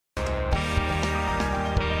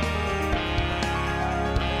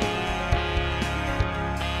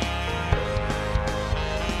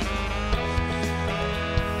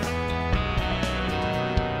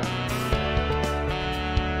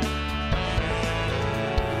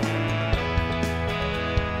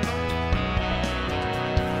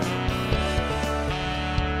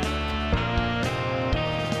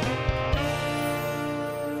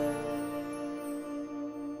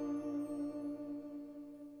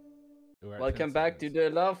We're at 10 Welcome back to seconds. the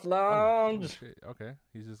Loaf Oh, Lounge. shit. Okay,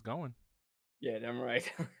 he's just going. Yeah, damn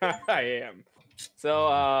right. I am.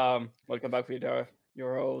 So, welcome back with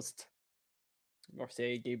your host, or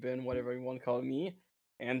say Gaben, whatever you want to call me,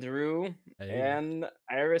 Andrew, Hey. and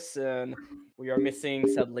Harrison. We are missing,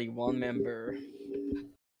 sadly, one member.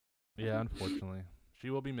 Yeah, unfortunately. She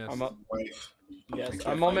will be missed. Wife. I Yes, can't a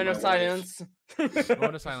find moment my of silence.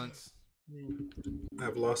 Moment of silence.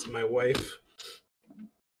 I've lost my wife.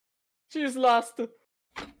 She's lost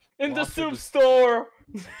in the Lost to soup the- store.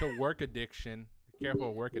 To work addiction. Be careful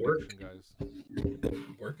of work Work. addiction, guys.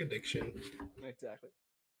 Work addiction. Exactly.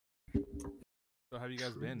 So, how have you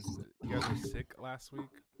guys been? You guys were sick last week?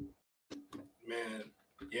 Man,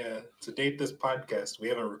 yeah. To date this podcast, we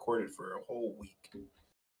haven't recorded for a whole week.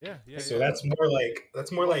 Yeah, yeah. So yeah.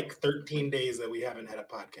 that's more like 13 days that we haven't had a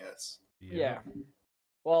podcast. Yeah.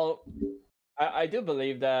 Well, I do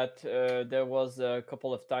believe that there was a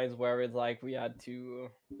couple of times where it's like we had to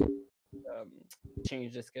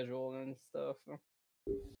change the schedule and stuff.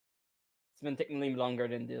 It's been taking me longer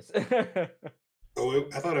than this. Oh,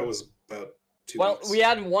 I thought it was about 2 Well, weeks. we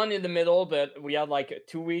had one in the middle, but we had like a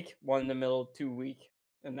 2 week, one in the middle, 2 week,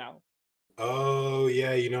 and now. Oh,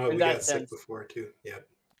 yeah. You know what? In We that got sick sense. before, too. Yep.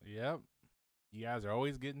 Yep. You guys are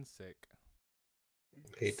always getting sick.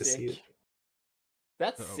 Hate to see it.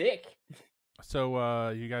 That's Uh-oh. sick. So,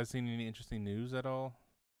 you guys seen any interesting news at all?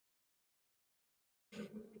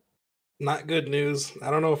 Not good news.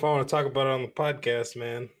 I don't know if I want to talk about it on the podcast,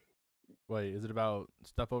 man. Wait, is it about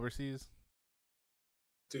stuff overseas?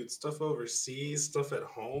 Dude, stuff overseas, stuff at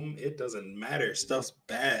home, it doesn't matter. Stuff's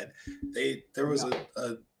bad. There was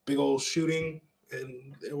a big old shooting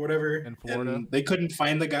and whatever In Florida? and they couldn't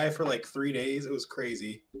find the guy for like 3 days. It was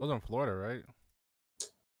crazy. It was in Florida, right?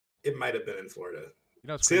 It might have been in Florida. You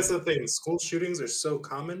know, it's See, that's crazy. the thing. School shootings are so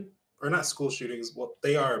common, or not school shootings. Well,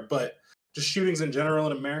 they are, but just shootings in general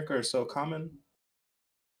in America are so common.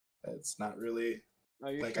 It's not really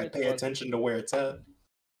Are you like sure I it pay was- attention to where it's at.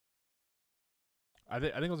 I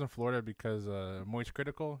think it was in Florida because Moist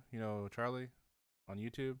Critical, you know, Charlie on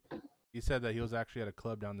YouTube, he said that he was actually at a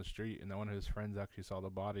club down the street and that one of his friends actually saw the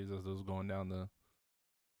bodies as it was going down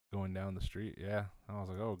the street. Yeah. I was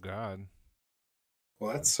like, oh God.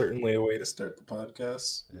 Well, that's certainly a way to start the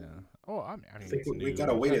podcast. Yeah. Oh, I mean I think it's we news.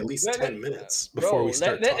 gotta wait at least Let- 10 minutes bro, before we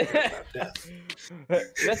start let- talking about death.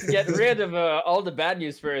 Let's get rid of all the bad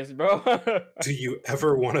news first, bro. Do you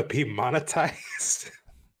ever want to be monetized?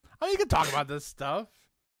 Oh, you can talk about this stuff.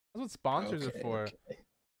 That's what sponsors are Okay, for. okay.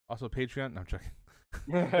 Also, Patreon. No, I'm joking.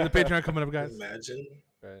 There's a Patreon coming up, guys. Imagine.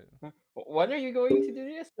 Right. When are you going to do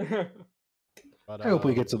this? But, I hope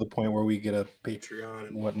we get to the point where we get a Patreon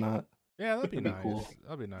and whatnot. Yeah, that'd be That'd be nice. cool.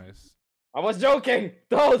 That'd be nice. I was joking.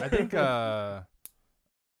 Don't. I think I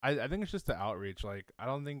think it's just the outreach. Like I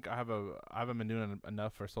don't think I haven't been doing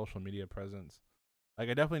enough for social media presence. Like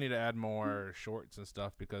I definitely need to add more shorts and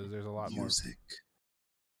stuff because there's a lot Music. more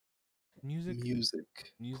Music. Music?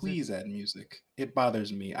 Please add music. It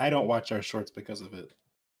bothers me. I don't watch our shorts because of it.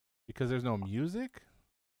 because there's no music.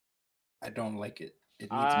 I don't like it.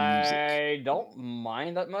 It needs music. I don't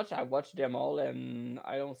mind that much. I watch them all, and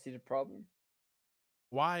I don't see the problem.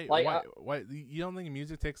 Why? Like, why? You don't think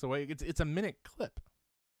music takes away? It's a minute clip.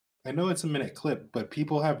 I know it's a minute clip, but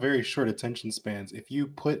people have very short attention spans. If you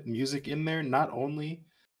put music in there, not only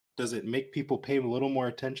does it make people pay a little more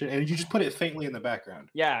attention, and you just put it faintly in the background,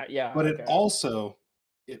 Yeah. but okay. it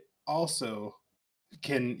also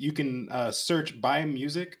you can search by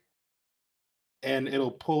music, and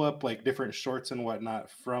it'll pull up like different shorts and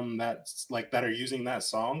whatnot from that, like that are using that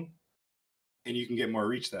song, and you can get more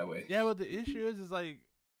reach that way. Yeah, but the issue is like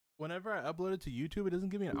whenever I upload it to YouTube, it doesn't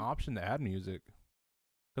give me an option to add music.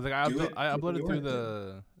 Because like Do it I upload it through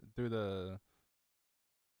through the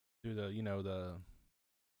you know the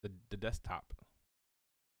desktop.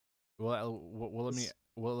 Will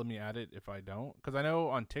let me add it if I don't? Because I know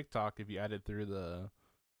on TikTok if you add it through the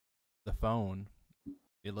phone,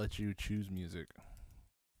 it lets you choose music.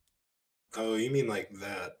 Oh, you mean like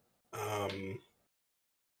that? I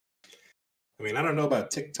mean, I don't know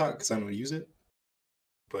about TikTok because I don't use it,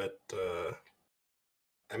 but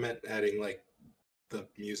I meant adding like the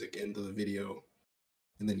music into the video,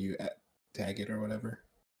 and then you tag it or whatever.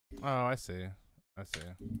 Oh, I see.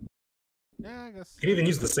 Yeah, I guess. You can even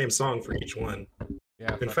use the same song for each one.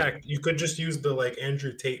 Yeah. In fact, you could just use the like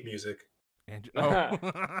Andrew Tate music. Oh.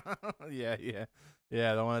 yeah.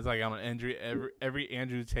 The one that's like on every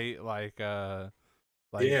Andrew Tate like Yeah.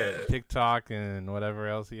 TikTok and whatever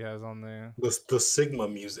else he has on there. The Sigma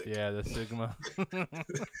music. Yeah, the Sigma.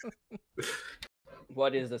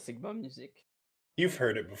 What is the Sigma music? You've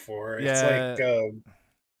heard it before. Yeah. It's like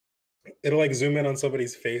It'll like zoom in on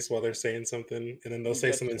somebody's face while they're saying something, and then they'll You say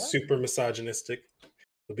get something that? super misogynistic.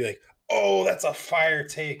 They'll be like, "Oh, that's a fire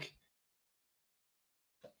take."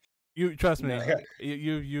 You trust me.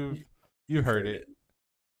 No. You heard it.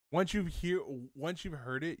 Once you've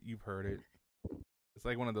heard it, you've heard it. It's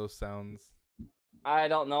like one of those sounds. I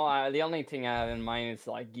don't know. The only thing I have in mind is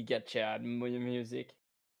like Giga Chad music.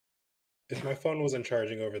 If my phone wasn't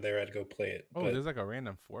charging over there, I'd go play it. Oh, But there's like a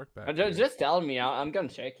random fork back here. Just tell me. I'm gonna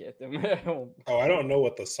check it. oh, I don't know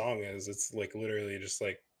what the song is. It's like literally just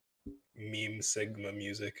like meme Sigma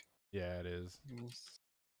music. Yeah, it is.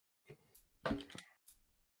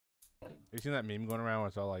 You seen that meme going around where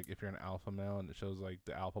it's all like if you're an alpha male and it shows like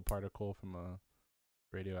the alpha particle from a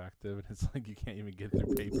radioactive and it's like you can't even get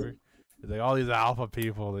through paper. It's like all these alpha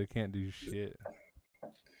people, they can't do shit.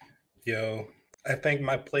 Yo, I think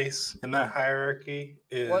my place in that hierarchy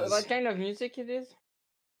is what kind of music it is?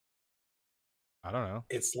 I don't know.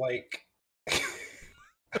 it's like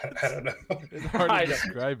I don't know. It's hard I to don't-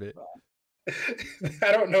 describe it.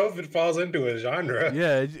 I don't know if it falls into a genre.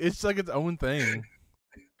 Yeah, it's like its own thing.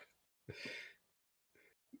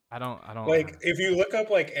 I don't Like if you look up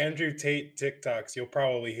like Andrew Tate TikToks, you'll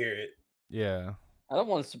probably hear it. Yeah. I don't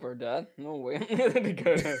want to support that. No way.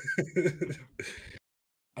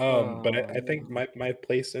 But I think my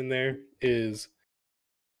place in there is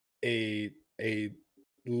a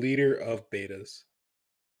leader of betas.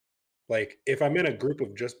 Like if I'm in a group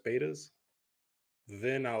of just betas,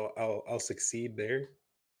 then I'll succeed there.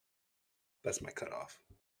 That's my cutoff.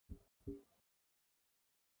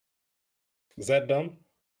 Is that dumb?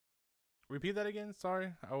 Repeat that again.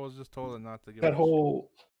 Sorry, I was just told not to give That a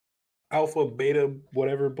whole alpha beta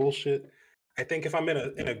whatever bullshit. I think if I'm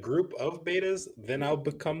in a group of betas, then I'll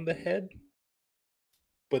become the head.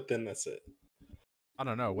 But then that's it. I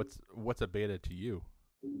don't know. What's a beta to you?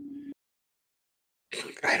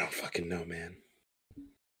 I don't fucking know, man.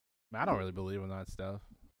 I don't really believe in that stuff.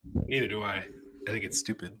 Neither do I. I think it's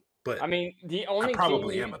stupid. But I mean, the I only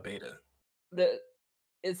probably thing am a beta.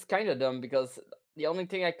 it's kind of dumb because the only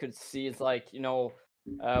thing I could see is like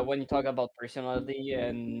when you talk about personality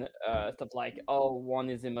and stuff like one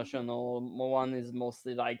is emotional, one is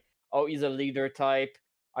mostly like he's a leader type.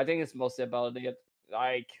 I think it's mostly about it.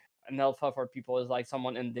 Like an alpha for people is like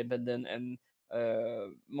someone independent and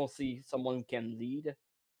mostly someone who can lead.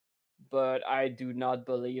 But I do not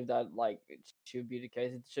believe that like it should be the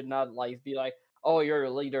case. It should not like be like, oh, you're a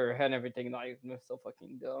leader and everything. Like that's so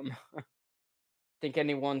fucking dumb. Think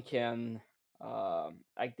anyone can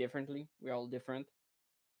act differently. We're all different.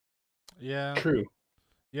 Yeah. True.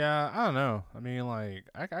 Yeah, I don't know. I mean, like,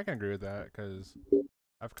 I can agree with that because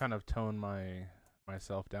I've kind of toned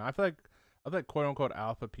myself down. I feel like quote unquote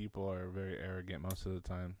alpha people are very arrogant most of the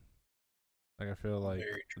time. Like I feel like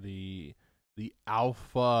Very true. the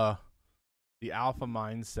alpha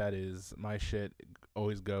mindset is my shit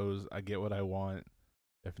always goes. I get what I want.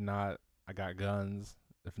 If not, I got guns.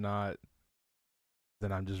 If not,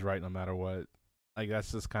 then I'm just right no matter what. Like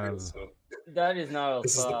that's just kind of. So That is not alpha.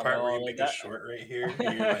 this is the part where you like make a short right here.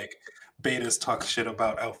 And you're like, betas talk shit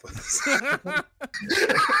about alphas.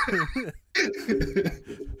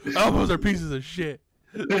 Alphas are pieces of shit.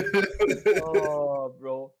 Oh,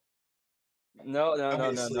 bro. No.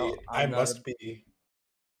 Obviously, I I'm not must be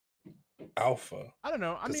alpha. I don't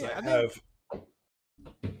know. I Because mean, I I think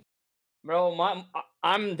have Bro,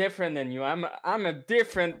 I'm different than you. I'm a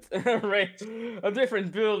different race, a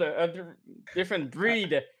different build, different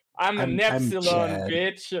breed. I'm an I'm epsilon, Chad.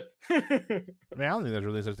 bitch. I mean, I don't think there's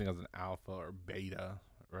really such thing as an alpha or beta,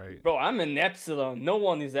 right? Bro, I'm an epsilon. No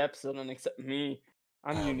one is epsilon except me.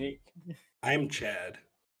 I'm unique. I'm Chad.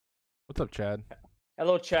 What's up, Chad?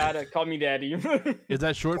 Hello, Chad. Call me daddy. Is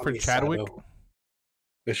that short Call for me Chadwick? Sado.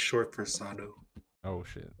 It's short for Sado. Oh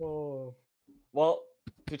shit. Oh. Well,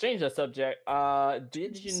 to change the subject,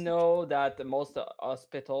 did you know that most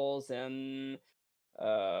hospitals and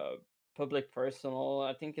public personal,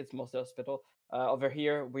 I think it's mostly hospital, over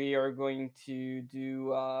here, we are going to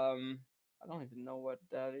do, I don't even know what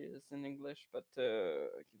that is in English, but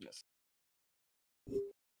give me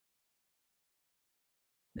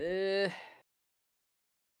a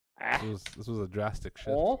This was a drastic shift.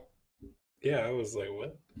 oh, Yeah, I was like,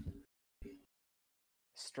 what?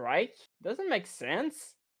 strike? Doesn't make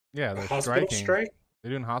sense. Yeah, A they're hospital striking. strike?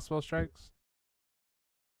 They're doing hospital strikes.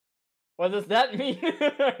 What does that mean?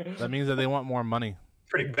 That means that they want more money.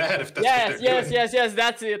 Pretty bad if that's what they're doing. yes.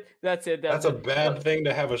 That's it. That's That's a it. bad thing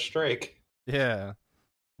to have a strike. Yeah.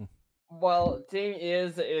 Well, thing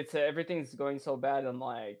is, it's everything's going so bad, and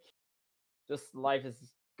like, just life is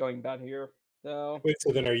going bad here. So Wait,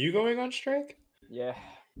 so then are you going on strike? yeah,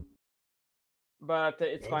 but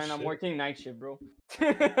it's Oh, fine. I'm shit. working night shift, bro.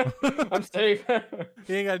 I'm safe.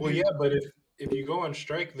 You ain't gotta Well, do. yeah, but if you go on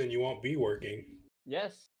strike, then you won't be working.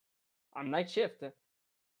 Yes, I'm night shift.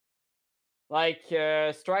 Like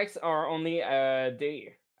strikes are only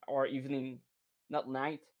day or evening, not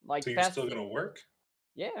night. Like So you're past, still gonna work,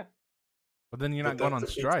 yeah. But then you're but not going that on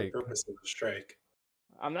defeats the strike. purpose of the strike.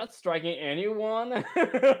 I'm not striking anyone.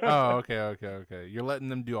 Oh, okay. You're letting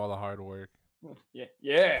them do all the hard work.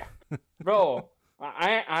 yeah, bro.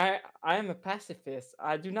 I am a pacifist.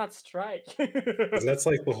 I do not strike. 'Cause that's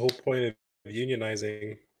like the whole point of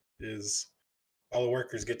unionizing is all the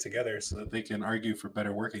workers get together so that they can argue for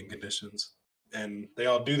better working conditions, and they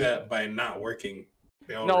all do that by not working.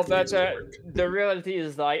 They all No, refuse but to work. the reality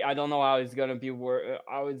is like I don't know how it's gonna be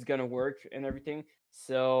how it's gonna work and everything.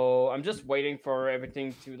 So I'm just waiting for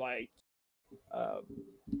everything to uh,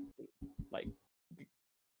 like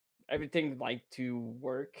everything like to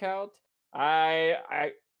work out.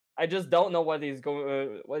 I just don't know what is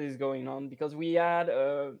going on because we had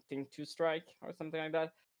thing to strike or something like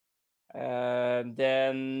that. And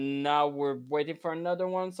then now we're waiting for another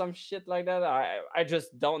one, some shit like that. I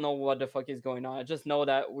just don't know what the fuck is going on. I just know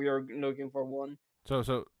that we are looking for one.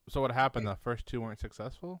 So what happened? The first two weren't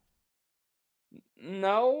successful.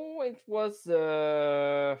 No, it was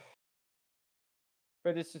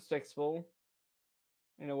pretty successful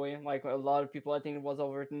in a way. Like a lot of people, I think it was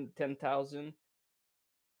over 10,000.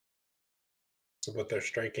 So, but they're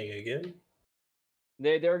striking again.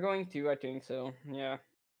 They're going to, I think so. Yeah.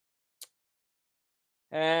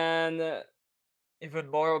 And even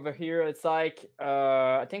more over here, it's like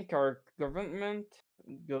I think our government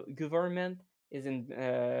is in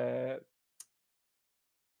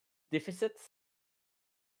deficits.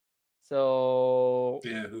 So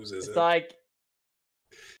Yeah, whose it's isn't? like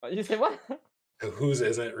you say what? Whose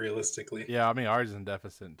isn't realistically? Yeah, I mean ours is in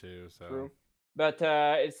deficit too. So True. But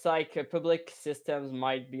it's like public systems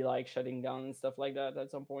might be like shutting down and stuff like that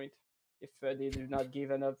at some point if they do not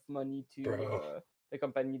give enough money to the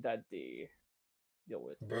company that they deal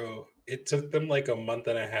with. Bro, it took them like a month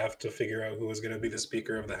and a half to figure out who was going to be the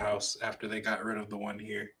Speaker of the House after they got rid of the one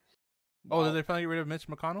here. Oh, did they finally get rid of Mitch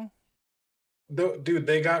McConnell? Dude,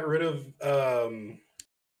 they got rid of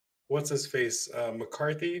what's his face?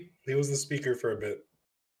 McCarthy. He was the speaker for a bit.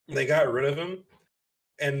 They got rid of him,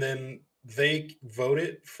 and then they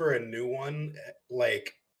voted for a new one.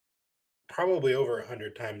 Like probably over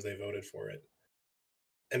 100 times they voted for it,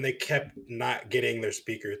 and they kept not getting their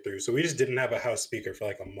speaker through. So we just didn't have a House Speaker for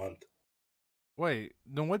like a month. Wait,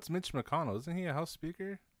 then what's Mitch McConnell? Isn't he a House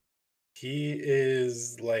Speaker? He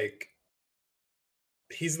is like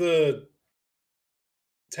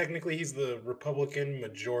technically he's the Republican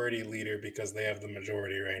majority leader because they have the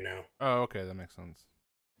majority right now. Oh, okay, that makes sense.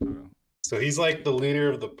 Okay. So he's like the leader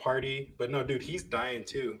of the party, but no, dude, he's dying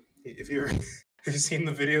too. If you've seen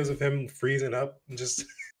the videos of him freezing up and just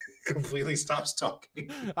completely stops talking,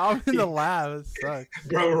 I'm in the lab. It sucks.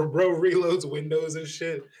 bro reloads windows and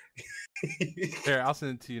shit. Here, I'll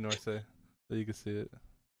send it to you, Norse, so you can see it.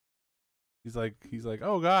 He's like,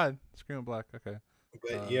 oh god, screaming black. Okay.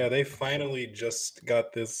 But yeah, they finally just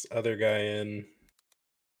got this other guy in,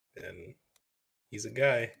 and he's a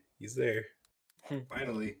guy. He's there.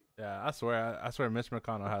 Finally. Yeah, I swear, Mitch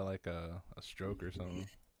McConnell had like a stroke or something.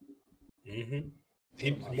 Mm-hmm.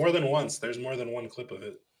 He more than once. There's more than one clip of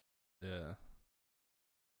it. Yeah.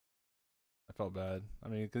 I felt bad. I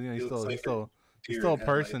mean, because He he's looks like still a deer in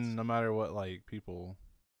person, headlights. no matter what like people.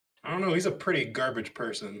 I don't know. He's a pretty garbage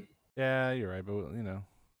person. Yeah, you're right, but you know,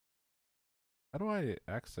 how do I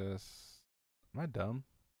access? Am I dumb?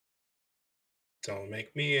 Don't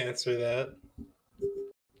make me answer that.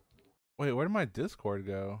 Wait, where did my Discord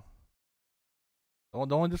go?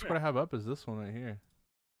 The only Discord I have up is this one right here.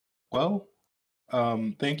 Well,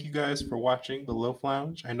 thank you guys for watching the Loaf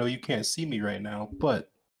Lounge. I know you can't see me right now, but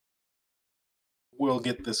we'll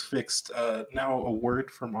get this fixed. Now a word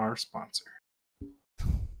from our sponsor.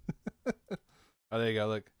 Oh, there you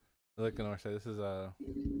go. Look, Norse. This is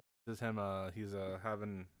him. He's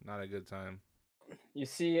having not a good time. You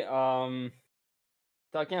see,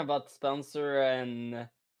 talking about Spencer and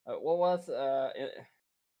what was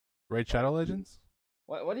Raid Shadow Legends.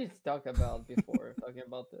 what did you talk about before? Talking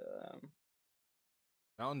about the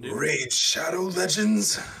Mountain Dew. Raid Shadow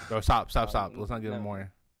Legends. Bro, stop. Let's not give no. them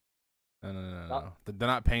more. No. They're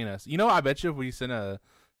not paying us. You know, I bet you if we send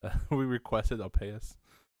we request it, they'll pay us.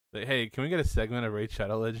 Like, hey, can we get a segment of Raid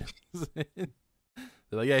Shadow Legends? They're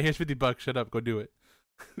like, yeah, here's $50. Shut up, go do it.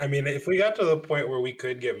 I mean, if we got to the point where we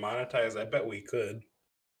could get monetized, I bet we could.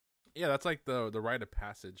 Yeah, that's like the rite of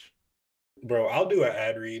passage. Bro, I'll do an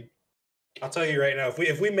ad read. I'll tell you right now,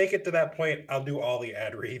 if we make it to that point, I'll do all the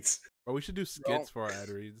ad reads. Or we should do skits for our ad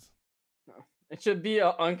reads. It should be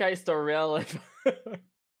a Unkai Storel.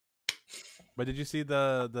 But did you see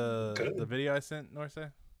the video I sent, Norse?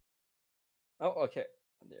 Oh, okay.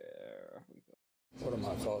 There we go. What are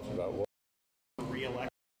my thoughts about what? Re-elect.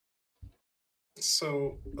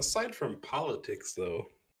 So, aside from politics, though,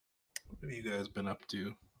 what have you guys been up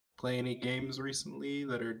to? Play any games recently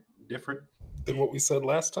that are different than what we said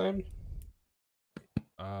last time?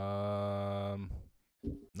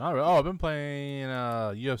 Not really. Oh, I've been playing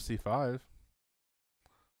UFC 5.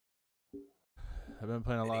 I've been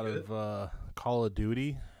playing a lot of Call of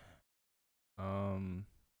Duty. Call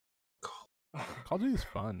of Duty's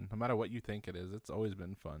fun, no matter what you think it is. It's always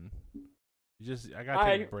been fun. I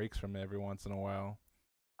gotta take breaks from it every once in a while.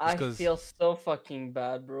 I feel so fucking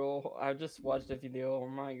bad, bro. I just watched the video. Oh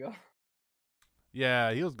my god.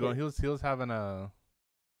 Yeah, he was going. He was having a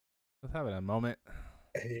moment.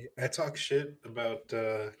 Hey, I talk shit about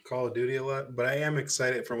Call of Duty a lot, but I am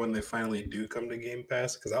excited for when they finally do come to Game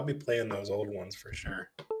Pass because I'll be playing those old ones for sure.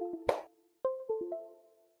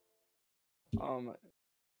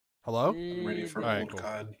 Hello? I'm ready for Alright, old cool.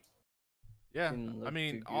 COD. Yeah, Didn't I look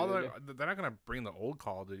mean, too they're not gonna bring the old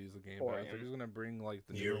Call of Duties to Game Poor Pass. They're him. just gonna bring like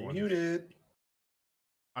the You're newer ones. muted.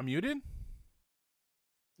 I'm muted.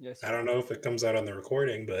 Yes. I don't know if it comes out on the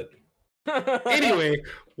recording, but anyway,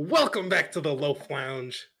 welcome back to the Loaf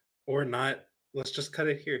Lounge. Or not. Let's just cut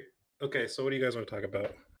it here. Okay, so what do you guys want to talk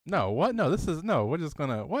about? No, what? No, we're just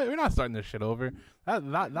gonna. What? We're not starting this shit over. That's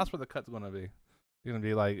what the cut's gonna be. It's gonna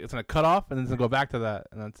be like it's gonna cut off and then it's gonna go back to that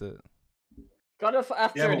and that's it. Cut off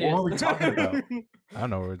after Yeah, but this. what are we talking about? I don't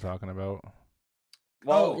know what we're talking about.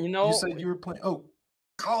 Well, you know, you said you were playing. Oh,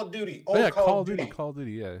 Call of Duty. Oh Old yeah, Call of Duty. Call of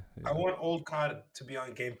Duty. Yeah, yeah. I want old COD to be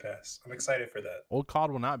on Game Pass. I'm excited for that. Old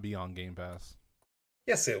COD will not be on Game Pass.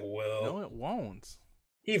 Yes, it will. No, it won't.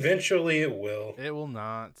 Eventually, it will. It will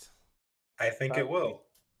not. I think it will.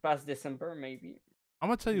 past December, maybe. I'm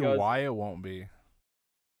gonna tell you Because- why it won't be.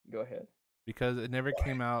 Go ahead. Because it never Why?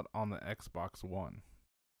 came out on the Xbox One.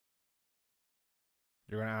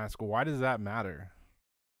 You're gonna ask, why does that matter?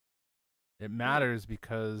 It matters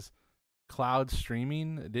because cloud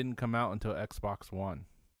streaming didn't come out until Xbox One.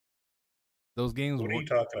 Those games What are were you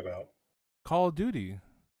talking about? Call of Duty.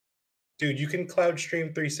 Dude, you can cloud stream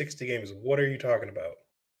 360 games. What are you talking about?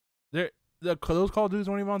 Those Call of Duties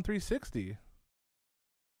weren't even on 360.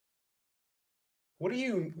 What are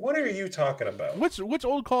you talking about? Which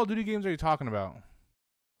old Call of Duty games are you talking about?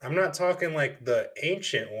 I'm not talking like the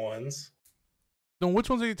ancient ones. Then which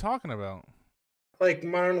ones are you talking about? Like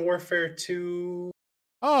Modern Warfare 2,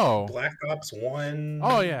 Oh. Black Ops 1.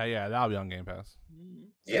 Oh yeah, that'll be on Game Pass.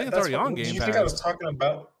 Yeah, it's that's already on Did Game you think I was Pass. talking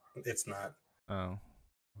about? It's not. Oh.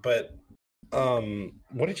 But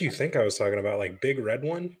what did you think I was talking about? Like Big Red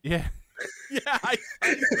One? Yeah. Yeah, I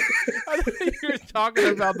thought you were talking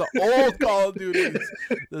about the old Call of Duties,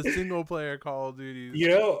 the single player Call of Duties. You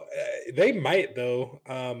know, they might though.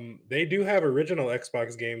 They do have original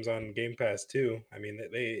Xbox games on Game Pass too. I mean,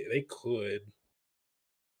 they could.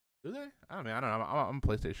 Do they? I mean, I don't know. I'm a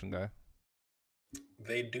PlayStation guy.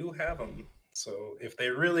 They do have them. So if they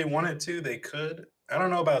really wanted to, they could. I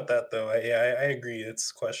don't know about that though. I agree.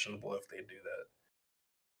 It's questionable if they do that.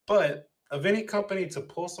 But of any company to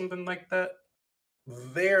pull something like that,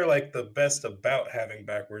 they're like the best about having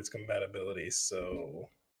backwards compatibility. So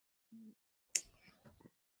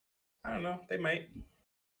I don't know. They might.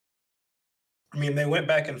 I mean, they went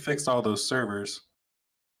back and fixed all those servers.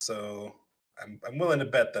 So I'm willing to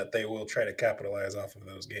bet that they will try to capitalize off of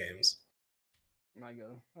those games. My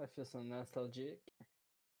god, I feel so nostalgic.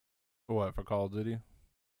 For what? For Call of Duty?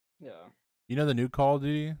 Yeah, You know the new Call of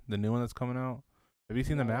Duty, the new one that's coming out. Have you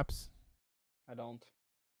seen the No. maps, I don't.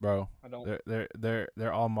 bro? I don't.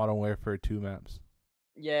 They're all Modern Warfare 2 maps.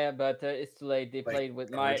 Yeah, but it's too late. They Like, played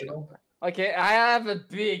with my. original? Okay, I have a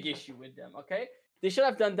big issue with them. Okay, they should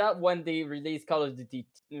have done that when they released Call of Duty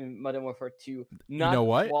Modern Warfare 2. You Not know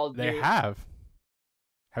what? while They they- have.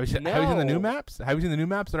 Have you seen the new No. maps? Have you seen the new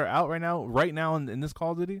maps that are out right now in this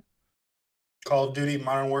Call of Duty? Call of Duty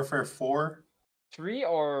Modern Warfare 4. 3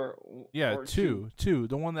 or Yeah, or two.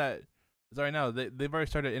 The one that is right now. They've already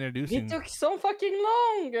started It introducing. took so fucking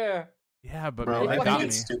long. Yeah, but Bro, man, I they fucking- got think me.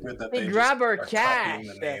 it's stupid that They they grab just our are copying cash.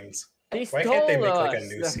 the names. They Why stole can't they make us. like a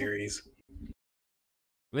new series?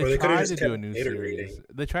 Or They they could've tried just to do a kept new iterating. series.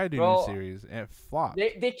 They tried to do a Bro, new series and it flopped.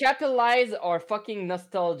 They capitalize our fucking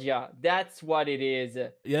nostalgia. That's what it is.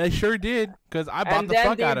 Yeah, they sure did. Because I bought And the then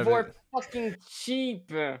fuck they out of were it. fucking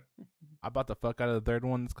cheap. I bought the fuck out of the third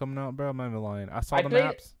one that's coming out, bro. I'm not even lying. I saw I the played-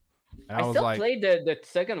 maps, and I I was still like, played the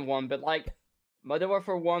second one, but like Modern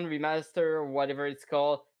Warfare 1 remaster, whatever it's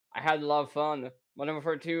called, I had a lot of fun. Modern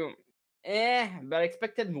Warfare 2, but I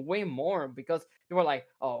expected way more because they were like,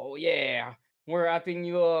 oh yeah, we're wrapping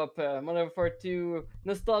you up. Modern Warfare 2,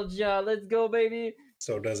 nostalgia, let's go, baby.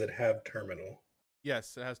 So does it have terminal?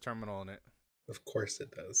 Yes, it has terminal in it. Of course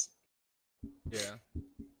it does. Yeah,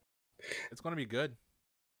 it's gonna be good.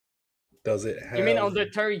 Does it have? You mean on the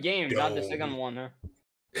third game, not the Dome? second one, huh?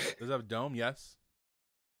 Does it have dome? Yes.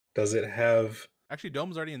 Does it have? Actually,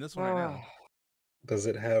 dome's already in this one right now. Does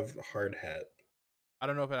it have hard hat? I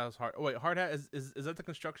don't know if it has hard. Oh, wait, hard hat is that the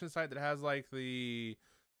construction site that has like the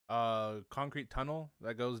concrete tunnel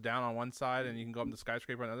that goes down on one side and you can go up the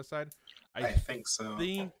skyscraper on the other side? I think so.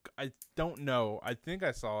 I don't know. I think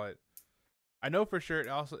I saw it. I know for sure.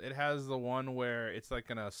 It has the one where it's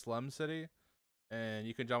like in a slum city, and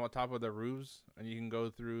you can jump on top of the roofs and you can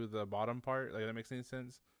go through the bottom part. Like that makes any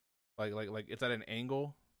sense? Like it's at an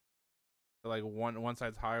angle. So like one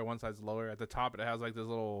side's higher, one side's lower. At the top, it has like this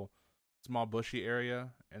little small bushy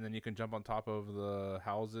area, and then you can jump on top of the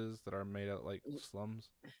houses that are made out like slums.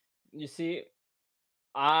 You see,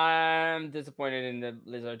 I'm disappointed in the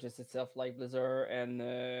Blizzard just itself, like Blizzard and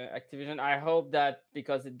Activision. I hope that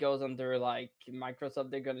because it goes under like Microsoft,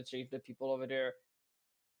 they're gonna change the people over there.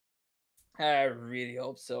 I really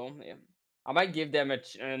hope so. Yeah. I might give them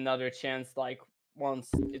another chance, like once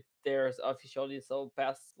it's theirs officially. So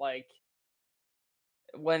past like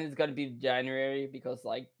when it's gonna be January, because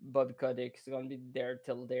like Bob Kotick is gonna be there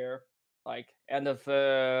till there. Like end of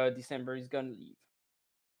December, he's gonna leave.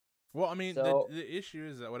 Well, I mean, So the issue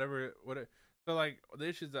is that the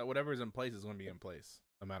issue is that whatever is in place is going to be in place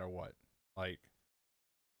no matter what. Like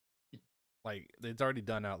it's already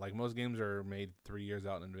done out. Like most games are made 3 years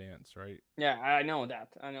out in advance, right? yeah, I know that.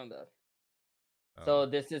 So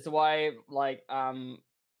this is why, like, no.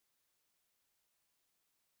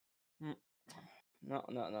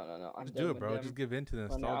 I'm just done do it, with bro. them Just give in to the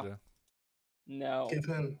for now. nostalgia. No. Give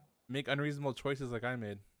in. Make unreasonable choices like I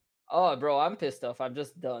made. Oh, bro, I'm pissed off. I'm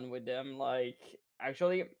just done with them. Like,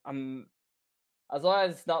 actually, as long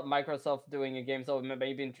as it's not Microsoft doing a game, so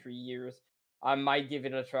maybe in 3 years, I might give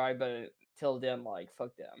it a try. But till then, like,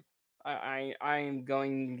 fuck them. I'm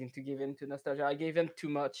going to give in to nostalgia. I gave in too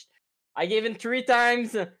much. I gave in 3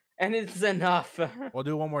 times, and it's enough. We'll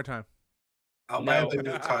do it one more time. I'll buy the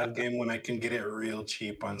new COD game when I can get it real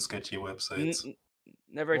cheap on sketchy websites.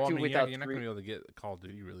 Never Well, two I mean, without you're not 3. gonna be able to get Call of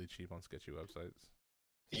Duty really cheap on sketchy websites.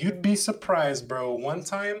 You'd be surprised, bro. One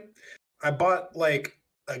time, I bought like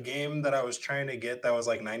a game that I was trying to get that was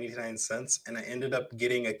like 99 cents, and I ended up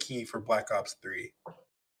getting a key for Black Ops 3.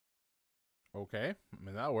 Okay, I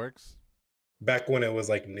mean that works. Back when it was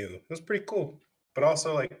like new. It was pretty cool. But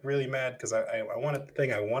also like really mad because I wanted the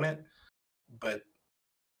thing I wanted. But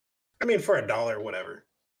I mean for $1, whatever.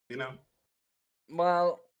 You know?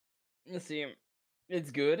 Well, let's see.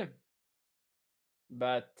 It's good.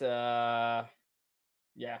 But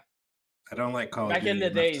yeah. I don't like Call of Back Duty in the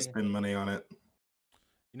enough days. to spend money on it.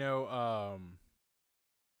 You know,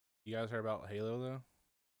 you guys heard about Halo though?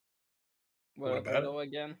 What about Halo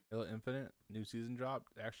again? Halo Infinite, new season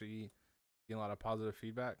dropped. Actually getting a lot of positive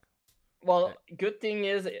feedback. Well, good thing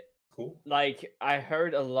is, Cool. like, I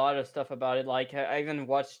heard a lot of stuff about it. Like, I even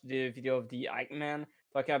watched the video of the Ike Man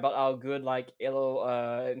talking about how good like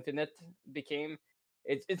Halo Infinite became.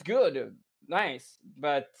 It's good, nice,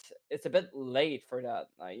 but it's a bit late for that.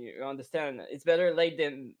 Like, you understand, it's better late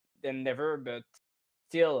than never, but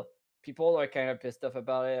still, people are kind of pissed off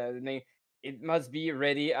about it. I mean, it must be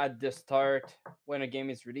ready at the start when a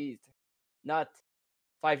game is released, not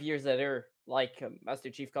 5 years later, like Master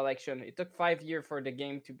Chief Collection. It took 5 years for the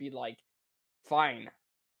game to be like fine.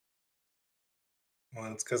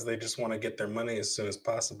 Well, it's because they just want to get their money as soon as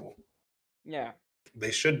possible. Yeah. They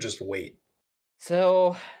should just wait.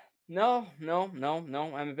 So no.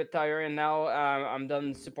 I'm a bit tired, and now I'm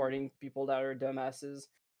done supporting people that are dumbasses.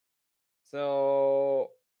 So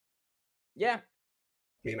yeah.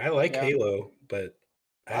 I mean, I like Yeah. Halo, but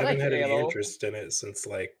I haven't like had any Halo. interest in it since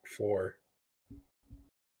like 4.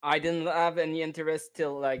 I didn't have any interest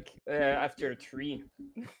till like after 3.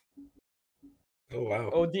 Oh wow.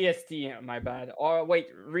 Oh, DST, my bad. Or wait,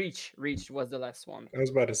 Reach was the last one. I was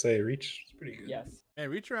about to say Reach is pretty good. Yes. Man,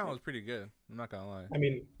 Reach Around was pretty good. I'm not gonna lie. I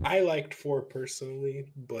mean, I liked 4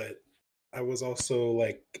 personally, but I was also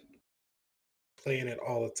like playing it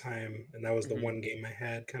all the time, and that was the one game I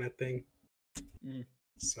had, kind of thing.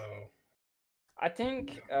 So I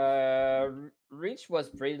think Reach was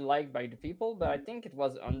pretty liked by the people, but I think it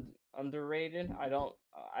was underrated. I don't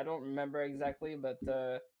remember exactly, but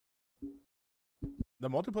the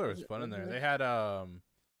multiplayer was fun in there. They had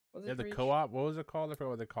Was Yeah, it the Reach? co-op. What was it called? I forgot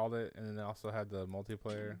what they called it. And then they also had the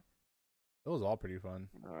multiplayer. It was all pretty fun.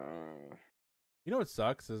 You know what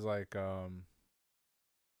sucks is like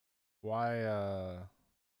why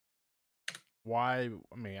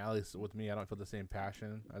I mean, at least with me, I don't feel the same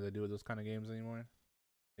passion as I do with those kind of games anymore.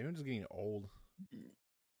 Maybe I'm just getting old.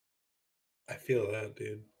 I feel that,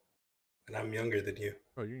 dude. And I'm younger than you.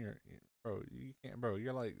 Bro, bro, you can't, bro.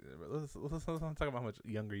 You're like, let's talk about how much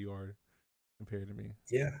younger you are compared to me.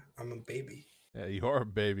 Yeah, I'm a baby. Yeah, you are a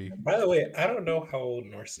baby. By the way, I don't know how old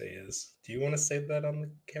Norse is. Do you want to say that on the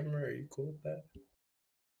camera? Are you cool with that?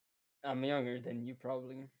 I'm younger than you,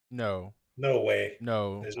 probably. No, No way.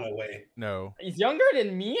 no, There's no way. no. He's younger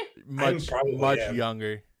than me? Much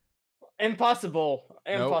younger. Impossible.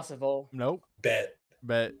 Nope. Impossible. Nope. Bet.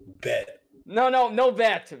 No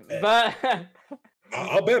bet. But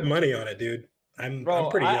I'll bet money on it, dude. I'm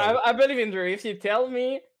pretty young. I believe in Drew. If he tells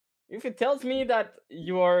me that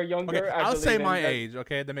you are younger, Okay, I'll say my age.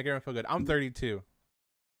 Okay, to make everyone feel good. I'm 32.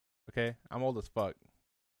 Okay, I'm old as fuck.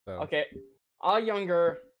 So. Okay, all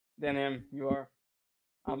younger than him. You are.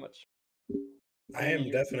 How much? I am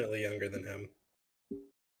definitely younger than him.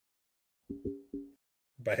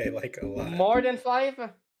 By like a lot. More than 5?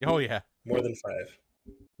 Oh yeah. More than 5.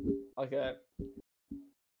 Okay.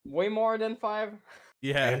 Way more than 5?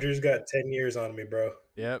 Yeah. Andrew's got 10 years on me, bro.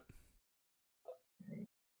 Yep.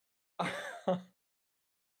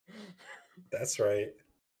 That's right.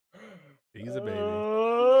 He's a baby.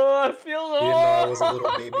 I feel old. You didn't know I was a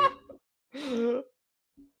little baby?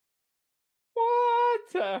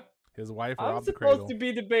 What? His wife I'm robbed the supposed cradle. to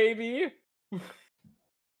be the baby.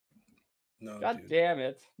 No, God dude. damn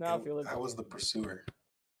it! Now I feel it. I was the pursuer.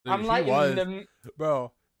 Dude, I'm like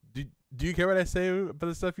bro. Do you care what I say about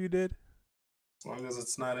the stuff you did? As long as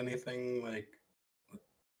it's not anything like,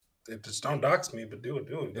 just don't dox me, but do it.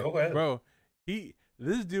 Go ahead, bro.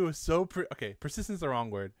 This dude was so okay. Persistence is the wrong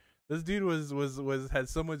word. This dude had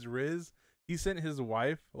so much riz. He sent his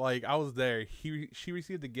wife, like, I was there. She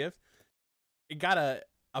received the gift. It got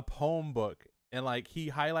a poem book, and like he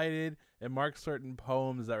highlighted and marked certain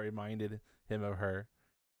poems that reminded him of her.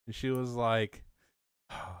 And she was like,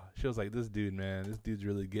 this dude, man, this dude's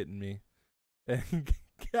really getting me. And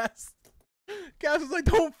Cass was like,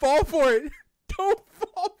 don't fall for it. Don't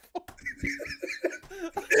fall for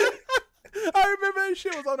it. I remember that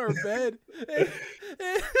shit was on our bed.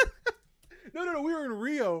 No, we were in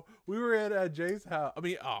Rio. We were at Jay's house. I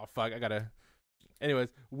mean, oh fuck, anyways,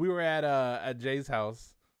 we were at Jay's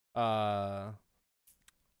house. I'll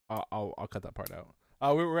cut that part out.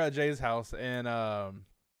 We were at Jay's house, and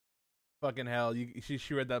fucking hell,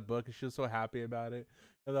 she read that book and she was so happy about it.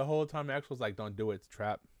 And the whole time Max was like, "Don't do it, it's a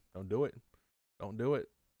trap. Don't do it. Don't do it."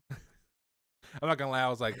 I'm not gonna lie. I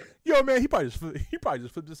was like, "Yo, man, he probably just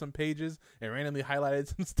flipped to some pages and randomly highlighted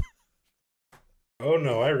some stuff." Oh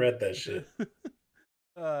no, I read that shit. It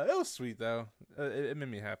was sweet though. It made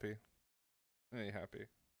me happy.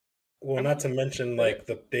 Well, not to mention like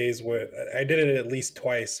the days where I did it at least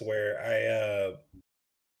twice, where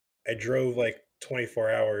I drove like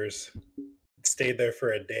 24 hours, stayed there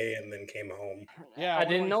for a day, and then came home. Yeah, I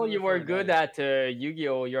didn't know you were good at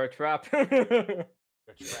Yu-Gi-Oh! You're trapped. You're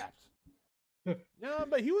trapped. Yeah,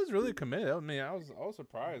 but he was really committed. I mean, I was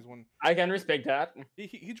surprised when I can respect that.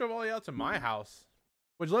 He drove all the way out to my house,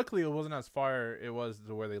 which luckily it wasn't as far it was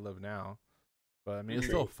to where they live now. But I mean, it's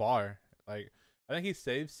still far. Like, I think he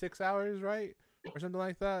saved 6 hours, right, or something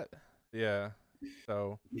like that. Yeah.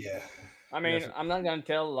 So. Yeah. I mean, I'm not gonna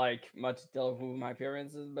tell like much detail who my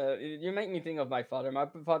parents is, but you make me think of my father. My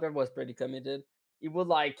father was pretty committed. He would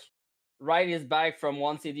like ride his bike from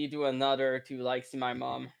one city to another to like see my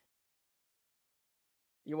mom.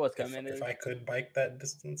 He was committed. If I could bike that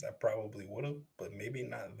distance, I probably would have, but maybe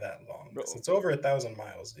not that long. It's over 1,000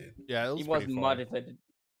 miles, dude. Yeah, he was motivated.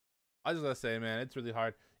 I was just gonna say, man, it's really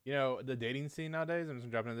hard. You know, the dating scene nowadays, I'm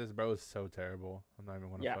just dropping this, bro, is so terrible. I'm not even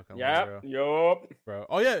gonna fucking lie, bro. Yup. Bro.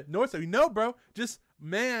 Oh yeah, North, bro. Just,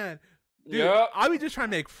 man. Dude, I be just trying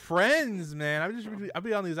to make friends, man. I'll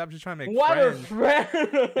be on these apps just trying to make friends. What a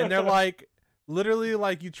friend! And they're like, literally,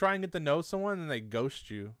 like, you try and get to know someone and they ghost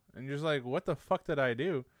you. And you're just like, what the fuck did I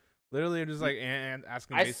do? Literally, you're just like, and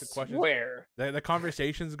asking basic questions. I swear. The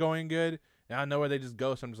conversation's going good, and I know where they just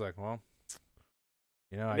ghost. I'm just like, well,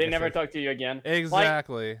 you know, they never talk to you again.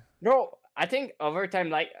 Exactly. Like, bro, I think over time,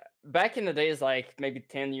 like, back in the days, like, maybe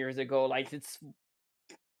 10 years ago, like, it's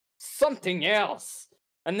something else.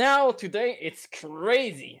 And now, today, it's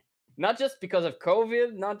crazy. Not just because of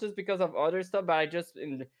COVID, not just because of other stuff, but I just,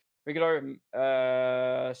 in regular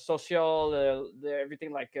social,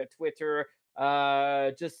 everything like Twitter,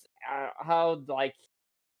 just how, like,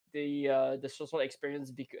 the social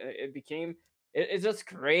experience it became. It's just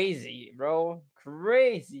crazy, bro.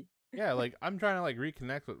 Crazy. Yeah, like I'm trying to like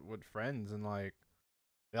reconnect with friends and like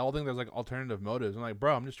they all think there's like alternative motives. I'm like,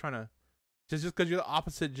 bro, I'm just trying to just because you're the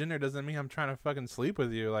opposite gender doesn't mean I'm trying to fucking sleep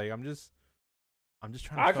with you. Like I'm just trying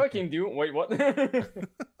to I fucking fucking do. Wait, what?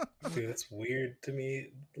 Dude, it's weird to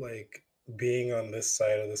me, like being on this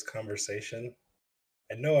side of this conversation.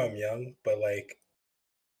 I know I'm young, but like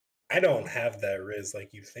I don't have that riz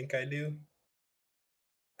like you think I do.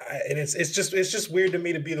 And it's just weird to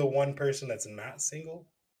me to be the one person that's not single.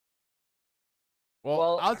 Well,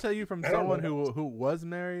 Well, I'll tell you from I don't someone know. who was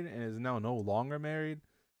married and is now no longer married.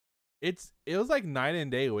 It was like night and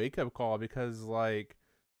day wake up call because like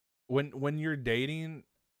when you're dating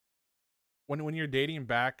when you're dating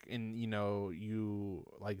back in you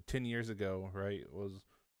like 10 years ago, right, was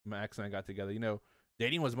my ex and I got together,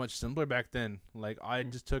 dating was much simpler back then. Like I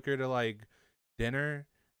just took her to like dinner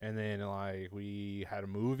and then like we had a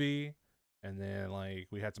movie and then like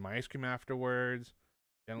we had some ice cream afterwards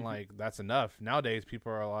and like that's enough. Nowadays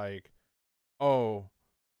people are like, oh,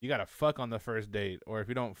 you gotta fuck on the first date, or if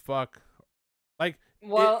you don't fuck, like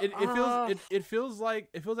well, it feels like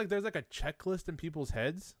there's like a checklist in people's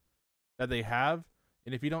heads that they have,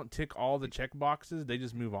 and if you don't tick all the check boxes, they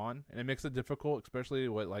just move on, and it makes it difficult, especially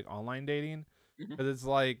with like online dating, because it's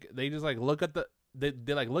like they just like look at they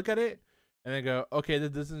like look at it and they go, okay, this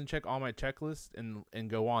doesn't check all my checklists, and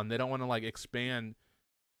go on. They don't want to like expand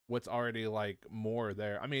what's already like more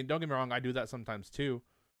there. I mean, don't get me wrong, I do that sometimes too,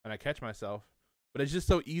 and I catch myself, but it's just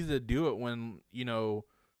so easy to do it when you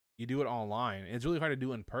do it online. It's really hard to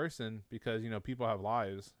do in person because people have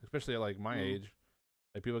lives, especially at like my age.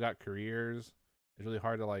 Like people got careers. It's really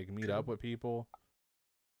hard to like meet up with people.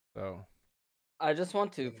 So I just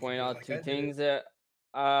want to You point do it out like two I do it. things.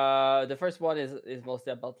 The first one is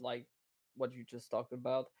mostly about like what you just talked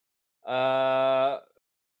about. Uh,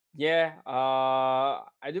 yeah.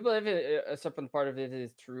 I do believe a certain part of it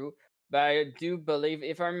is true, but I do believe,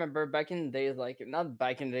 if I remember back in the days, like not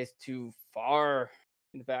back in the days too far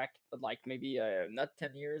in back, but like maybe not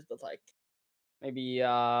 10 years, but like maybe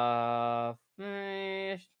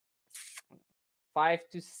 5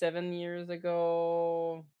 to 7 years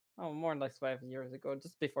ago. Oh, more like 5 years ago,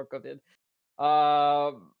 just before COVID.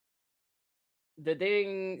 Uh, the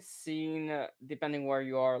dating scene, depending where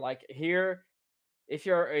you are, like here, if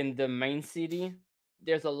you're in the main city,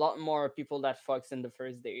 there's a lot more people that fucks in the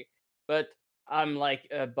first day. But I'm like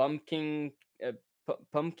a pumpkin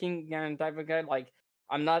kind type of guy. Like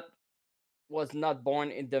I'm not was not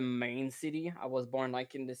born in the main city. I was born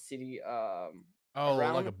like in the city oh, like a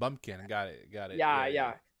around. bumpkin. Got it. Yeah, Yeah, yeah.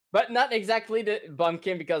 yeah. But not exactly the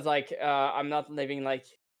bumpkin, because like I'm not living like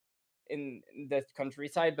in the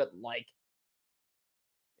countryside, but like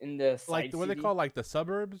in the Like side what they city, call like the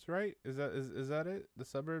suburbs, right? Is that it? The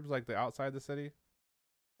suburbs, like the outside the city.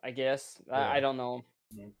 I guess. I Yeah. don't know.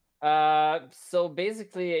 Mhm. So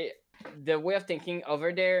basically, the way of thinking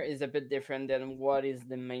over there is a bit different than what is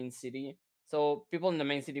the main city. So people in the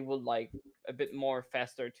main city would like a bit more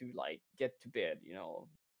faster to like get to bed,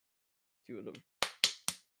 to the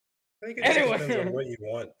I think it just depends on anyway. what you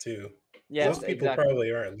want too. Yes, Most people exactly.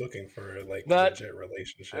 probably aren't looking for a like But legit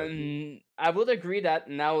relationship. I would agree that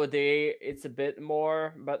nowadays it's a bit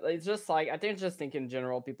more, but it's just like I think just think in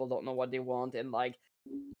general people don't know what they want, and like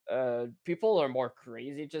people are more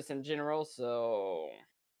crazy just in general. So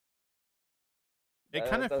It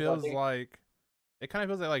kind of that's what I feels think. like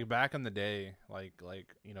like back in the day, like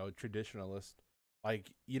traditionalist.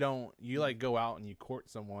 Like you like go out and you court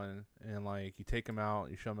someone and like you take them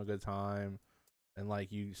out, you show them a good time, and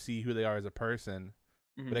like you see who they are as a person.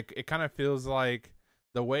 But Mhm. it kind of feels like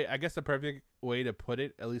the way, I guess the perfect way to put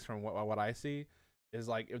it, at least from what I see, is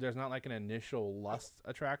like if there's not like an initial lust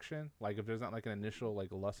attraction, like if there's not like an initial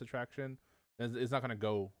like lust attraction, then it's not gonna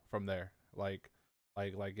go from there. Like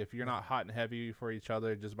if you're not hot and heavy for each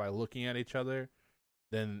other just by looking at each other,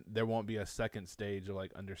 then there won't be a second stage of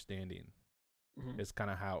like understanding. Mhm. It's kind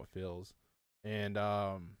of how it feels, and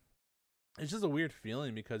it's just a weird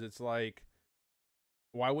feeling because it's like,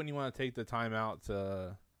 why wouldn't you want to take the time out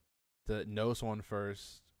to know someone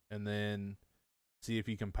first and then see if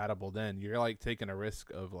you're compatible? Then you're like taking a risk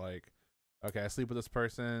of like, okay, I sleep with this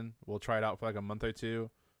person, we'll try it out for like a month or two,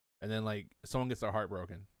 and then like someone gets their heart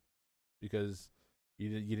broken because you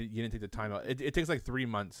didn't take the time out. It takes like 3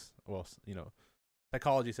 months. Well,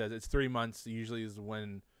 psychology says it's 3 months usually is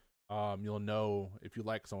when you'll know if you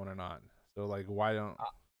like someone or not. So like, why don't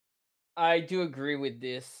I do agree with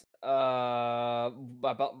this. About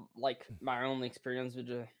like my own experience with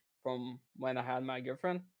from when I had my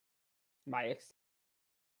girlfriend, my ex.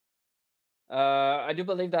 I do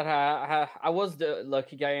believe that I was the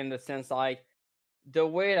lucky guy in the sense like the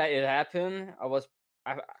way that it happened.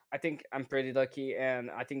 I I think I'm pretty lucky, and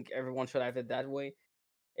I think everyone should have it that way.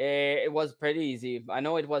 It was pretty easy. I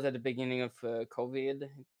know it was at the beginning of COVID.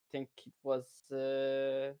 I think it was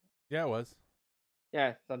Yeah, it was.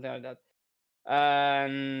 yeah, something like that.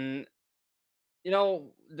 And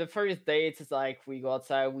the first dates is like we go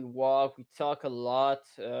outside, we walk, we talk a lot,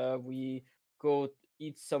 we go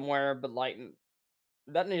eat somewhere, but like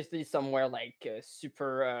not necessarily somewhere like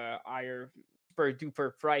super higher, super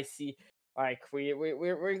duper pricey. Like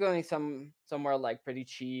we're going somewhere like pretty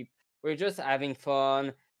cheap. We're just having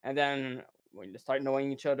fun, and then we just start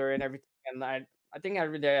knowing each other and everything. And I think I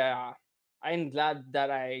really I'm glad that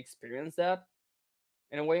I experienced that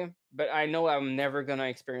in a way, but I know I'm never gonna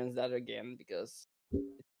experience that again because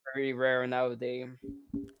it's very rare nowadays.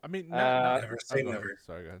 I mean, not. Uh, Never Oh, say go ahead. never.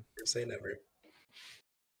 Sorry, go ahead. Never say never.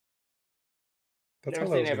 That's Never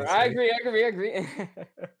all I say was never. gonna I say. agree. I agree.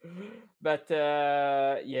 But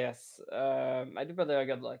yes, I do believe I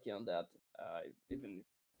got lucky on that. Even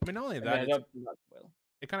I mean, not only it that, ended up not well.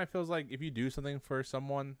 it kind of feels like if you do something for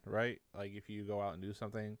someone, right? Like if you go out and do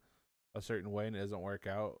something a certain way and it doesn't work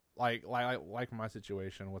out, like my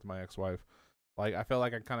situation with my ex-wife, like I felt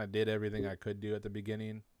like I kind of did everything I could do at the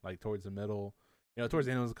beginning, like towards the middle. Towards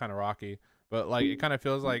the end it was kind of rocky, but like it kind of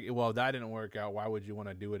feels like, well, if that didn't work out, why would you want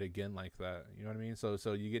to do it again like that? You know what I mean? So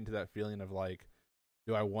you get into that feeling of like,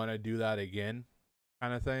 do I want to do that again,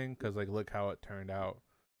 kind of thing? Because like, look how it turned out.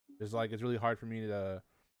 It's really hard for me to,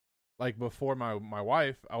 like, before my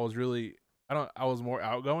wife, I was more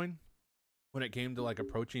outgoing when it came to like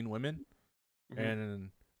approaching women, Mhm. and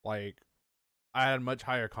like I had much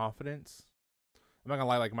higher confidence. I'm not gonna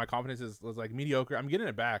lie, like my confidence was like mediocre. I'm getting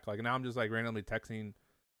it back. Like now I'm just like randomly texting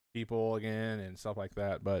people again and stuff like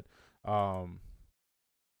that. But um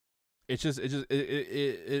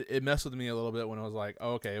it messed with me a little bit when I was like,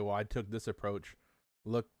 oh, okay, well I took this approach.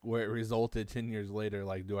 Look where it resulted 10 years later.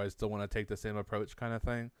 Like, do I still want to take the same approach, kind of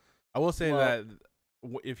thing? I will say Well, that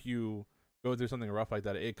if you go through something rough like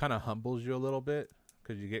that, it kind of humbles you a little bit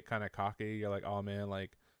because you get kind of cocky. You're like, oh man,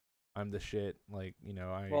 like I'm the shit. Like,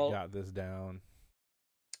 I well, got this down.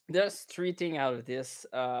 there's three things out of this.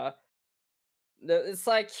 It's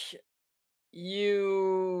like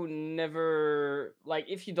you never like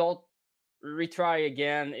if you don't retry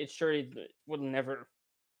again, it will never.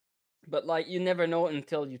 But like you never know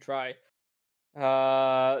until you try.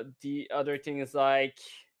 The other thing is like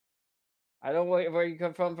I don't know where you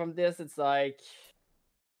come from this. It's like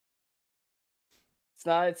it's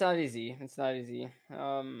not easy. It's not easy.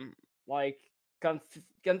 Like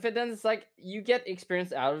confidence, like you get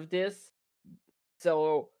experience out of this,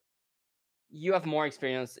 so you have more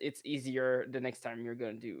experience. It's easier the next time you're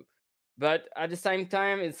gonna do. But at the same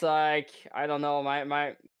time, it's like I don't know.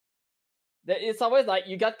 It's always like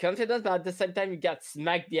you got confidence, but at the same time you got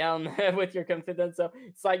smacked down with your confidence. So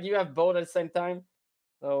it's like you have both at the same time.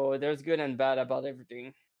 So there's good and bad about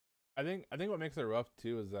everything. I think what makes it rough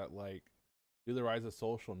too is that, like, through the rise of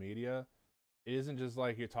social media, it isn't just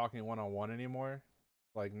like you're talking one on one anymore.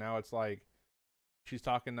 Like now it's like she's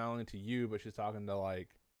talking not only to you, but she's talking to like,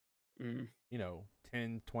 Mm.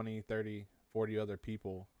 10, 20, 30, 40 other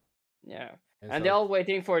people. Yeah, And and so they're all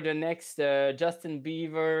waiting for the next Justin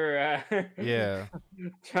Bieber, yeah.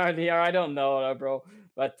 Charlie, or I don't know, bro.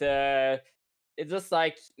 But it's just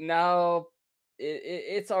like now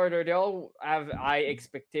it's harder. They all have high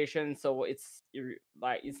expectations, so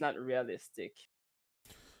like it's not realistic.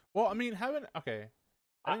 Well, I mean, I Uh,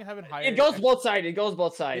 think having It higher goes both sides. It goes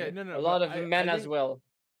both yeah, sides. no, A but lot of I men as think well.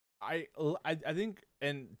 I think,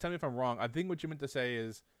 and tell me if I'm wrong. I think what you meant to say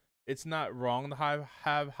is it's not wrong to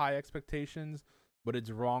have high expectations, but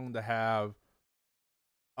it's wrong to have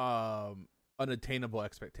unattainable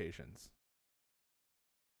expectations.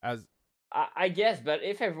 As I guess, but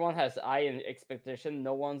if everyone has high expectation,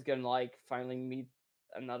 no one's gonna like finally meet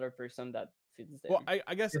another person that fits well, them.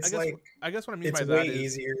 It's like I guess what I mean it's by way that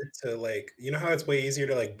is, easier to like how it's way easier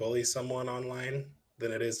to like bully someone online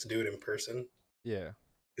than it is to do it in person. yeah.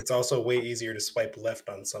 It's also way easier to swipe left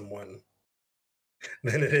on someone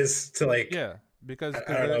than it is to like Yeah, because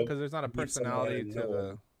I don't know there's not a meet someone personality and to know the,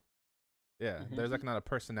 them. yeah, Hmm. there's like not a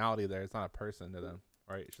personality there. It's not a person to them,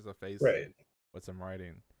 right? It's just a face Right. with some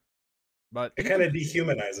writing. But It kind even of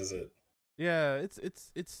dehumanizes it. yeah,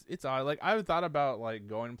 it's odd. Like I've thought about like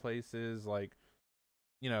going places like,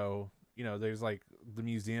 there's like the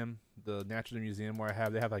museum, the Natural Museum where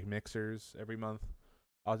they have like mixers every month.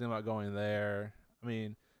 I was thinking about going there. I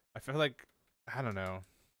mean, I feel like, I don't know.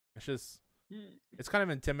 It's just it's kind of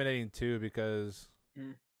intimidating too because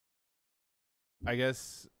Mm. I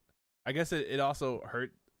guess I guess it also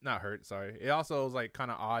hurt. Not hurt. Sorry. It also was like kind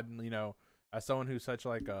of odd. As someone who's such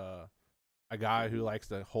like a guy who likes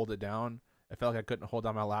to hold it down, I felt like I couldn't hold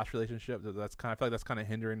down my last relationship. I feel like that's kind of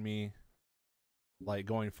hindering me, like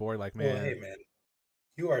going forward. Like, man, Well, hey man,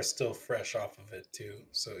 you are still fresh off of it too,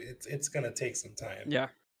 so it's gonna take some time. Yeah.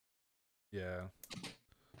 Yeah.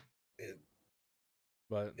 It,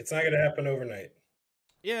 but it's not gonna happen overnight.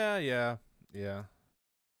 Yeah.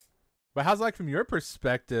 But how's it like from your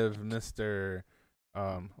perspective, Mr.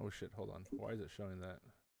 Oh shit, hold on. Why is it showing that?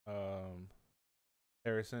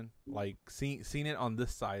 Harrison, like seeing it on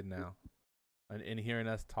this side now, and hearing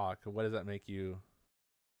us talk, what does that make you?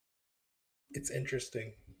 It's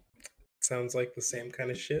interesting. Sounds like the same kind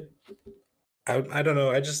of shit. I don't know.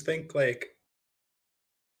 I just think like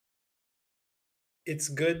it's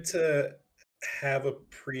good to have a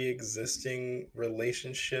pre-existing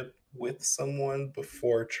relationship with someone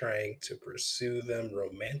before trying to pursue them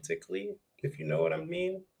romantically, if you know what I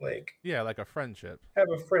mean. Like, Yeah, like a friendship. have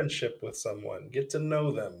a friendship with someone, get to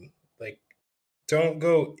know them. Like, don't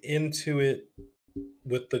go into it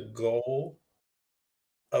with the goal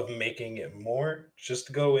of making it more.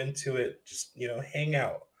 Just go into it, just, hang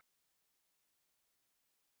out,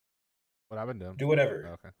 What I've been doing. do whatever.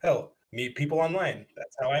 Oh, okay. Hell, meet people online.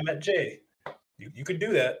 That's how I met Jay. You could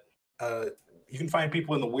do that. You can find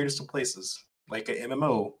people in the weirdest of places, like an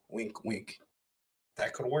MMO. Wink, wink.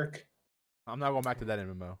 That could work. I'm not going back to that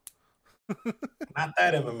MMO. Not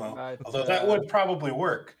that MMO, But, although that would probably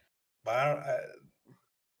work. But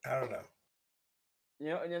I don't know.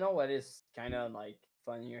 You know what is kind of like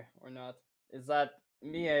funnier or not is that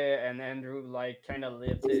me and Andrew like kind of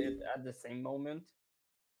lived it at the same moment.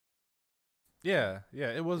 Yeah,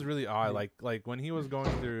 it was really odd. Like when he was going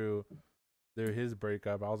through his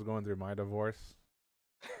breakup, I was going through my divorce.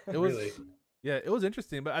 It was Really? Yeah, it was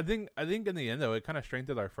interesting, but I think in the end though, it kind of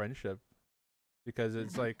strengthened our friendship because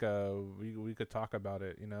it's like we could talk about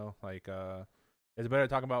it, like it's better to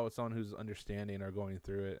talk about with someone who's understanding or going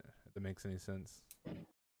through it, if that makes any sense.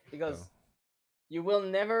 Because So. you will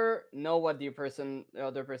never know what the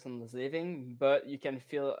other person is living, but you can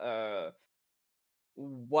feel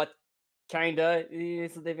what kinda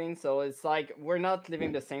is living. So it's like we're not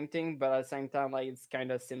living the same thing, but at the same time, like it's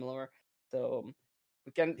kind of similar. So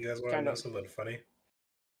we can You guys want to kind know of something funny?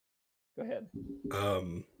 go ahead.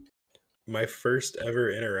 My first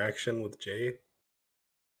ever interaction with Jay,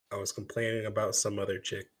 I was complaining about some other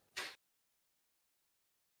chick.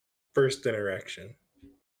 First interaction.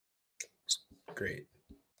 Great.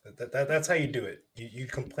 That's how you do it. You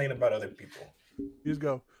complain about other people. You just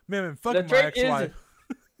go, man, fuck The my trick ex-wife.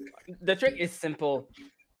 The trick is simple.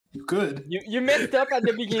 You could. You messed up at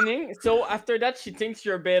the beginning, so after that she thinks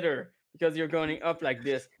you're better because you're going up like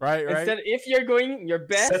this. Right. Instead, if you're going your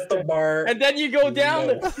best, Set the bar. and then you go down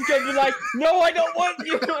low. because you're like, no, I don't want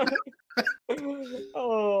you.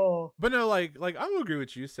 Oh. But no, like I would agree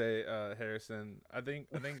with you, say, Harrison. I think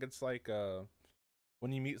it's like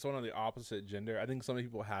when you meet someone of the opposite gender, I think some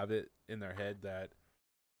people have it in their head that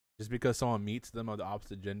just because someone meets them of the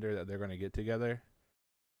opposite gender that they're gonna get together,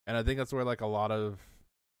 and I think that's where like a lot of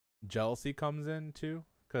jealousy comes in too,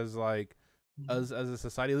 because like as a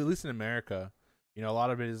society, at least in America, a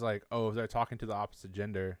lot of it is like, oh, if they're talking to the opposite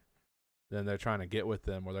gender, then they're trying to get with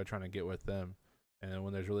them or they're trying to get with them, and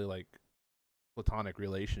when there's really like platonic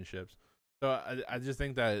relationships. So I just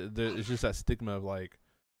think that it's just that stigma of like,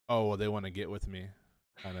 oh, well, they want to get with me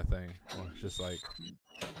kind of thing. Well, it's just like,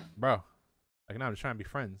 bro, like, no, I'm just trying to be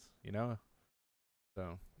friends,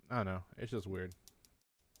 So I don't know. It's just weird.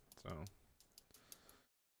 So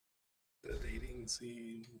The dating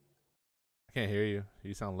scene. I can't hear you.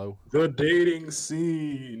 You sound low. The dating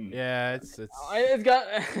scene. Yeah, it's It's got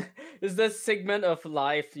it's this segment of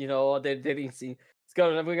life, the dating scene.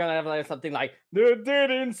 We're gonna have like something like the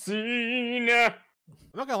dating scene. I'm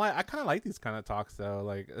not gonna lie. I kind of like these kind of talks though.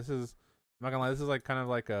 Like I'm not gonna lie. This is like kind of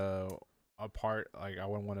like a part like I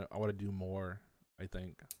want to do more. I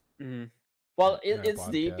think. Mm-hmm. Well, in our it's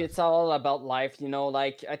deep. podcast. It's all about life,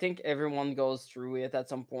 Like I think everyone goes through it at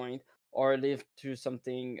some point or live through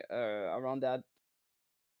something around that.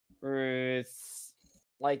 Where it's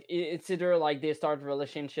like it's either like they start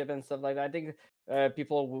relationship and stuff like that. I think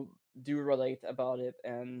people do relate about it,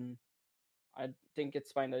 and I think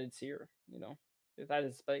it's fine that it's here. That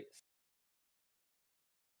is space.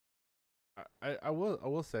 I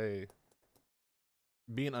will say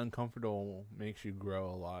being uncomfortable makes you grow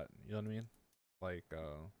a lot. You know what I mean? Like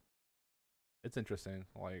it's interesting.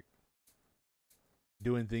 Like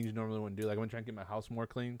doing things you normally wouldn't do. Like I'm trying to get my house more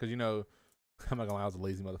clean because I'm not gonna lie, I was a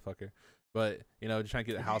lazy motherfucker. But just trying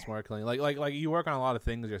to get the house more clean. Like you work on a lot of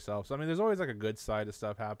things yourself. So I mean, there's always like a good side of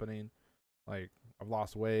stuff happening. Like I've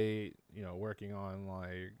lost weight. Working on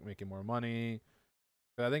like making more money.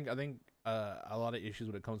 But I think a lot of issues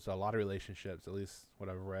when it comes to a lot of relationships, at least what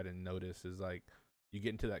I've read and noticed, is like you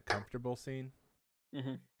get into that comfortable scene,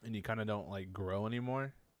 and you kind of don't like grow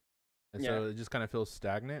anymore, and so it just kind of feels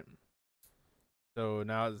stagnant. So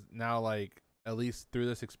now like at least through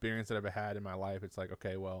this experience that I've had in my life, it's like,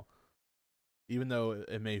 okay, well, even though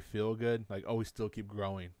it may feel good, like always still keep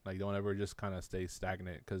growing. Like don't ever just kind of stay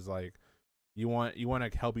stagnant, because like you want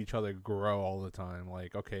to help each other grow all the time.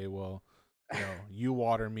 Like, okay, well, you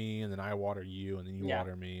water me, and then I water you, and then you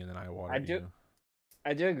water me, and then I water you.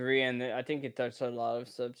 I do agree, and I think it touched a lot of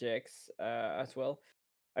subjects as well.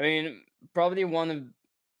 I mean, probably one of,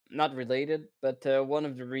 not related, but one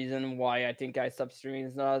of the reasons why I think I stopped streaming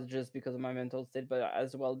is not just because of my mental state, but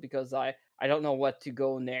as well because I don't know what to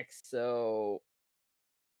go next. So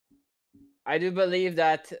I do believe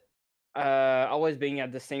that always being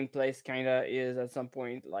at the same place kind of is at some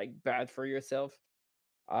point like bad for yourself.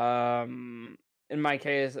 In my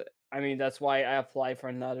case, I mean, that's why I applied for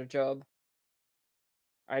another job.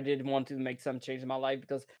 I did want to make some change in my life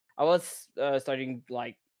because I was starting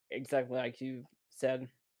like exactly like you said,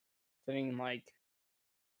 sitting like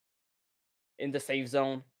in the safe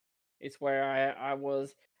zone. It's where I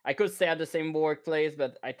was. I could stay at the same workplace,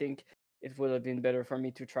 but I think it would have been better for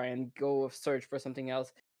me to try and go search for something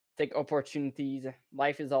else, take opportunities.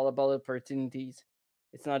 Life is all about opportunities.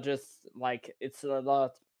 It's not just like it's a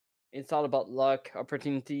lot. It's all about luck,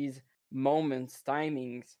 opportunities, moments,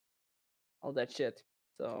 timings, all that shit.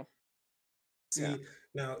 So See,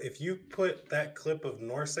 now if you put that clip of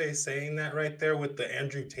Norsay saying that right there with the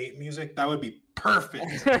Andrew Tate music, that would be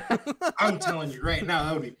perfect. I'm telling you right now,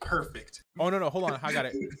 that would be perfect. Oh no, hold on, I got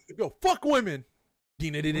it. Yo, fuck women.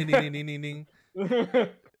 Ding ding ding ding ding ding ding.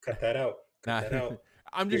 Cut that out. Cut that out.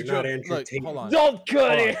 I'm just joking. Look, hold on. Don't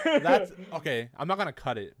cut it. That's okay. I'm not gonna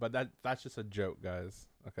cut it, but that's just a joke, guys.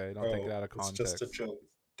 Okay, don't take it out of context. It's just a joke.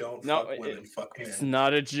 Don't fuck women. Fuck men. It's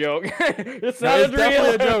not a joke. It's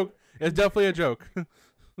definitely a joke. It's definitely a joke.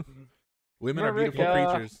 Women are beautiful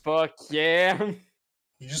creatures. Fuck yeah.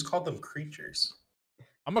 You just called them creatures.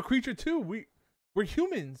 I'm a creature too. We're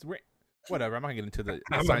humans. We're whatever. I'm not gonna get into the.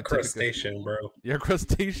 I'm a crustacean, bro. You're a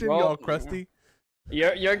crustacean. Well, you all crusty.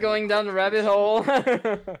 You're going down the rabbit hole.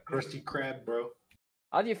 Crusty crab, bro.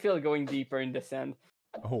 How do you feel going deeper in the sand?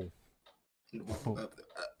 Oh.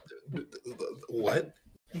 What?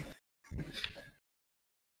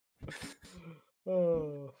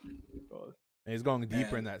 Oh, God. And he's going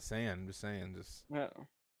deeper in that sand. I'm just saying. Yeah.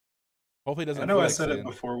 Hopefully, it doesn't. I know I said it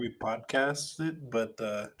before we podcasted, but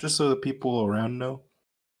just so the people around know,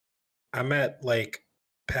 I'm at like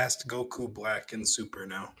past Goku Black and Super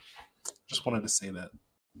now. Just wanted to say that.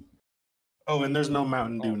 Oh, and there's no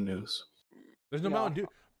Mountain Dew news. There's no Mountain Dew,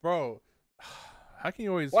 bro. How can you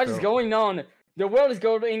always? What is going on? The world is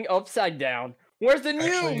going upside down. Where's the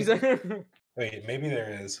news? Actually, wait, maybe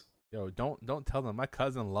there is. Yo, don't tell them. My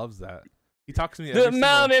cousin loves that. He talks to me. The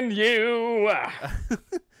Mountain Dew.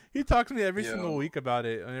 He talks to me every single week about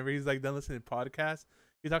it. Whenever he's like done listening to podcasts,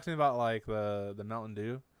 he talks to me about like the Mountain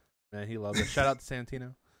Dew. Man, he loves it. Shout out to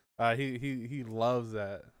Santino. He loves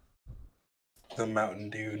that. The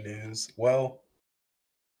Mountain Dew news. Well,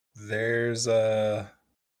 there's the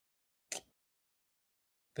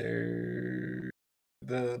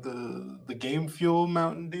Game Fuel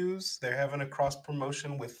Mountain Dews. They're having a cross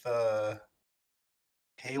promotion with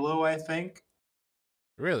Halo, I think.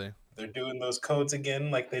 Really? They're doing those codes again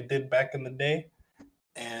like they did back in the day.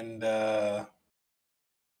 And they're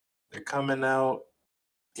coming out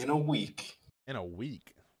in a week. In a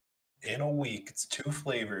week? In a week. It's 2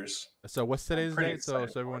 flavors. So what's today's date? So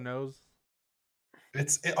everyone knows?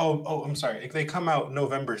 I'm sorry. They come out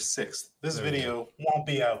November 6th. This video won't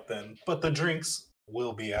be out then, but the drinks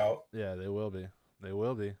will be out. Yeah, they will be. They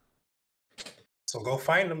will be. So go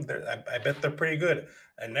find them. I bet they're pretty good.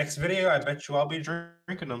 And next video, I bet you I'll be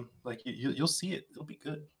drinking them. Like you'll see it. It'll be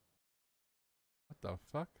good. What the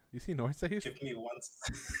fuck? You see noise? Give me one.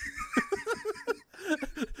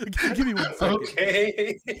 Give me 1 second.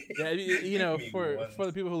 Okay. Yeah, for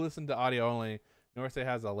the people who listen to audio only, Norse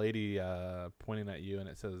has a lady pointing at you, and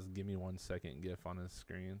it says "Give me 1 second" GIF on his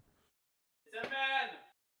screen. It's a man.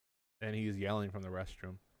 And he's yelling from the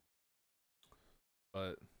restroom.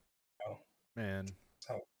 But man,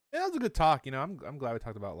 yeah, that was a good talk. I'm glad we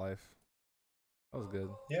talked about life. That was good.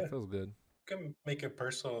 Yeah, it feels good. We can make it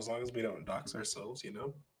personal as long as we don't dox ourselves.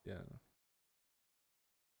 Yeah.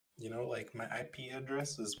 Like my IP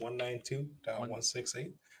address is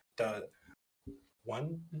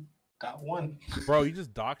 192.168.1. Got one. Bro, you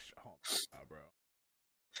just doxed. Oh my god, bro.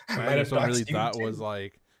 I might Imagine have someone really doxed you thought too. was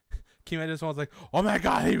like, can you imagine someone's like, oh my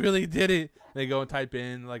god, he really did it. They go and type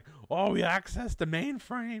in like, oh, we accessed the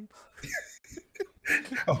mainframe.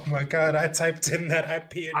 Oh my god, I typed in that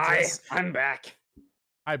IP address. I'm back.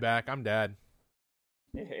 Hi back, I'm dad.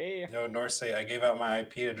 Hey, No, Norsay, I gave out my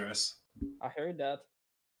IP address. I heard that.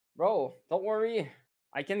 Bro, don't worry.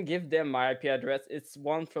 I can give them my IP address. It's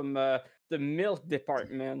one from the milk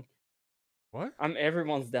department. What? I'm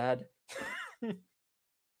everyone's dad.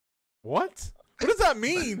 What? What does that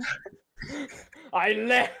mean? I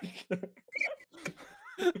left.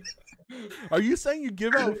 Are you saying you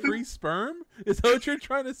give out free sperm? Is that what you're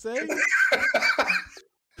trying to say?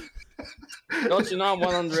 Don't you know I'm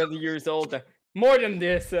 100 years old? More than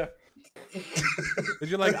this. Because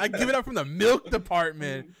you're like, I give it out from the milk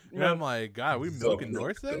department. And I'm like, God, are we The milking milk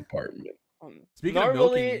North Day? department. Speaking of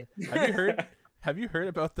Normally- milking, have you heard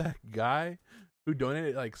about that guy who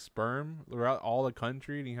donated like sperm throughout all the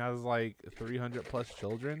country and he has like 300 plus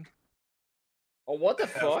children? Oh, what the I've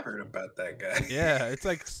fuck? heard about that guy. Yeah, it's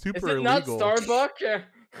like Is super it not illegal. Starbucks?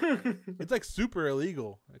 It's like super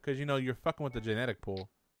illegal because you know you're fucking with the genetic pool.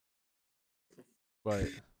 But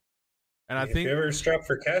and I If think you ever strap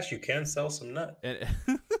for cash, you can sell some nut. and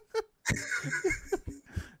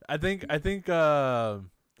I think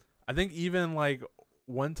even like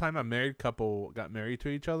one time a married couple got married to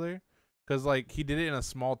each other because like he did it in a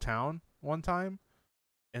small town one time,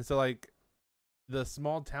 and so like the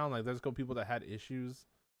small town, like there's a couple people that had issues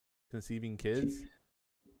conceiving kids,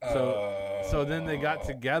 so then they got Oh,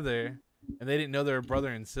 together and they didn't know they were brother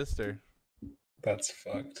and sister. That's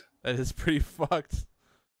fucked. That is pretty fucked.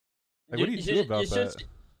 Like, what do you do about that?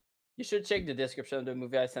 You should check the description of the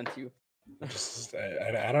movie I sent you.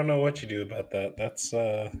 I don't know what you do about that. That's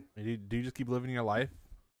Do you just keep living your life?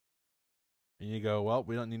 And you go, well,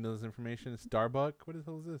 we don't need this information. Starbucks? What the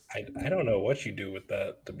hell is this? I don't know what you do with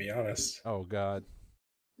that, to be honest. Oh God.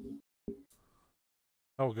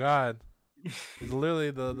 Oh God. It's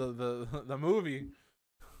literally the movie.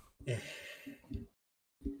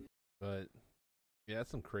 But yeah,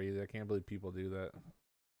 that's some crazy. I can't believe people do that.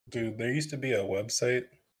 Dude, there used to be a website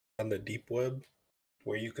on the deep web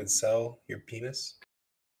where you could sell your penis,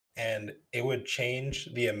 and it would change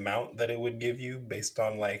the amount that it would give you based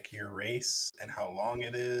on like your race and how long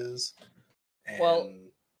it is, and Well,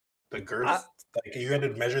 the girth. Like you had to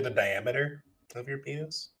measure the diameter of your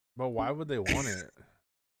penis. But why would they want it?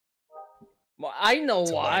 Well, I know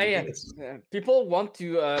To buy a why. penis. People want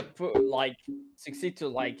to succeed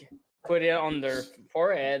to put it on their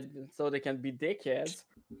forehead so they can be dickheads.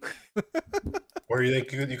 Or you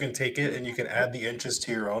can take it and you can add the inches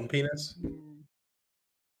to your own penis.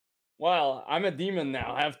 Well, I'm a demon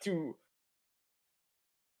now. I have two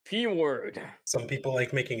P word. Some people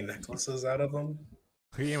like making necklaces out of them.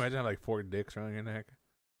 Can you imagine like 4 dicks around your neck?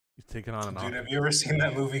 You're taking on and Dude, off. have you ever seen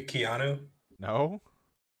that movie Keanu? No?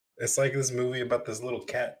 It's like this movie about this little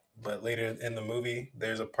cat, but later in the movie,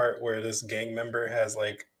 there's a part where this gang member has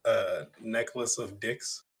like a necklace of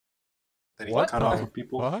dicks that he What cut the off of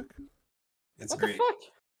people. Fuck? It's What great. the fuck?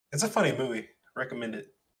 It's a funny movie. Recommend it.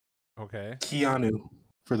 Okay. Keanu,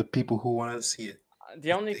 for the people who want to see it.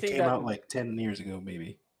 The only It thing came that out like 10 years ago,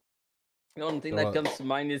 maybe. the only thing So, that comes to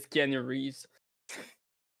mind is Keanu Reeves.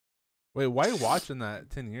 Wait, why are you watching that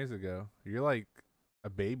 10 years ago? You're like a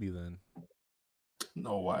baby then.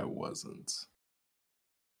 No, I wasn't.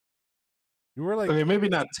 You were like, Okay, maybe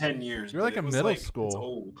not 10 years. You're but like it in was middle It's school.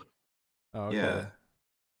 old. oh, okay. Yeah.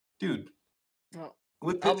 Dude. Oh,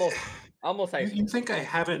 With almost high you school. think I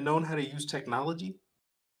haven't known how to use technology?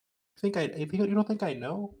 You don't think I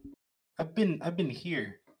know? I've been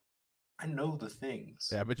here. I know the things.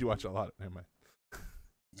 Yeah, I bet you watch a lot. Never mind.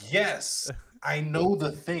 Yes, I know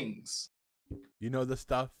the things. You know the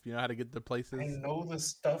stuff. You know how to get to places. I know the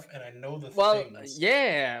stuff and I know the Well, things.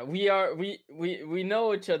 yeah, we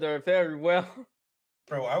know each other very well.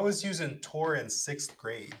 Bro, I was using Tor in 6th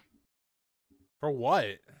grade. For what?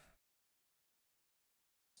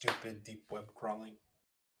 Stupid deep web crawling.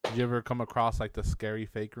 Did you ever come across like the scary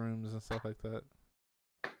fake rooms and stuff like that?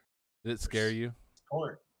 Did it scare you?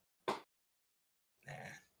 Tor. Nah.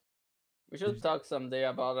 We should talk someday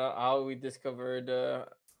about how we discovered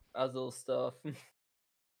Azul stuff.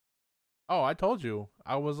 Oh, I told you.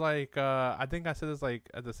 I was like, I think I said this like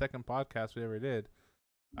at the second podcast we ever did.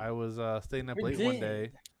 I was staying up We late one did.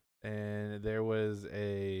 day, and there was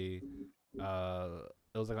it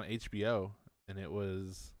was like on HBO, and it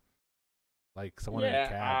was like someone in a Yeah,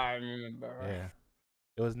 cab. I remember. Yeah,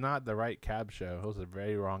 it was not the right cab show. It was a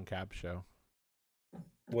very wrong cab show.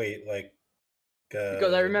 Wait, like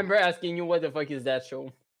Because I remember asking you what the fuck is that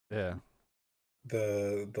show. Yeah.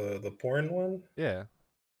 The porn one. Yeah.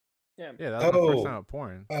 Yeah. Yeah, that was my first Oh, time with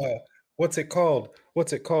porn. what's it called?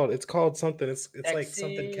 What's it called? It's called something. It's like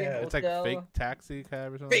something Taxi, cab. It's like fake hotel. taxi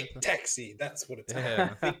cab or something like Fake that. taxi. That's what it's Yeah.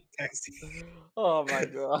 called. Fake taxi. Oh my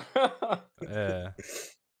god. Yeah.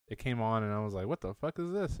 It came on and I was like, "What the fuck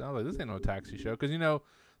is this?" And I was like, "This ain't no taxi show." Because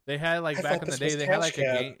they had like I back thought in the this day, was they had Cash like a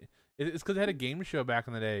Cab. game. It's because they had a game show back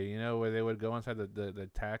in the day, where they would go inside the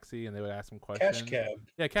taxi and they would ask them questions. Cash cab.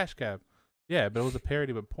 Yeah, Cash Cab. Yeah, but it was a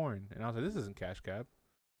parody of porn, and I was like, "This isn't Cash Cab."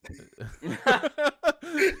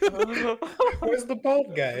 Where's the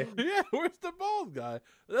bald guy? Yeah, where's the bald guy?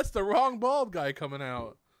 That's the wrong bald guy coming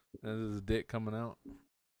out. There's his dick coming out.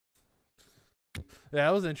 Yeah,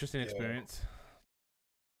 that was an interesting experience.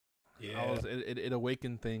 Yeah. It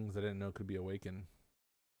awakened things I didn't know could be awakened.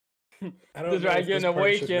 I don't The know if dragon this part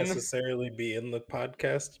should awaken. necessarily be in the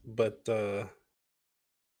podcast, but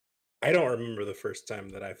I don't remember the first time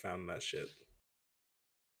that I found that shit.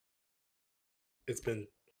 It's been,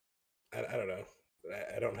 I don't know.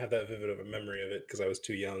 I don't have that vivid of a memory of it because I was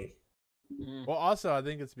too young. Well, also I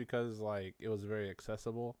think it's because like it was very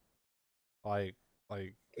accessible, like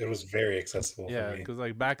It was very accessible yeah, for me. because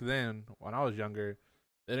like back then when I was younger,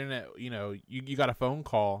 the internet, you got a phone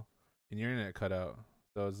call and your internet cut out,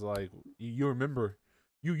 so it's like you remember,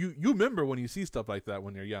 you remember when you see stuff like that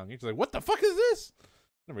when you're young. You're just like, what the fuck is this?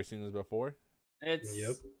 Never seen this before. It's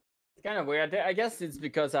Yep. kind of weird. I guess it's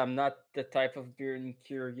because I'm not the type of being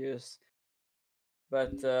curious.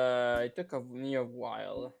 But it took me a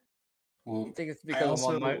while. Well, I think it's because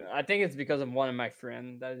of one of my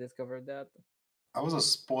friends that I discovered that. I was a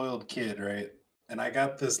spoiled kid, right? And I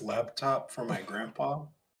got this laptop from my grandpa.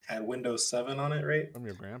 Had Windows 7 on it, right? From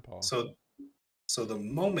your grandpa. So the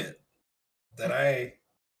moment that I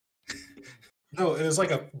no, it was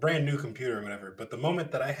like a brand new computer or whatever. But the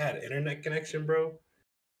moment that I had internet connection, bro,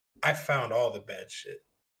 I found all the bad shit.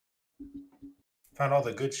 Found all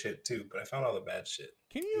the good shit too, but I found all the bad shit.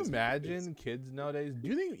 Can you imagine kids nowadays? Do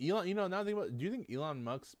you think Elon? Now think about. Do you think Elon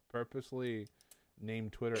Musk purposely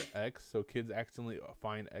named Twitter X so kids accidentally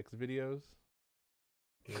find X videos?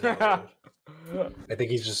 No. I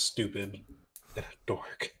think he's just stupid and a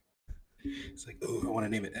dork. It's like, oh, I want to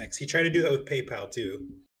name it X. He tried to do that with PayPal too.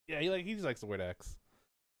 Yeah, he just likes the word X.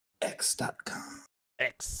 X.com.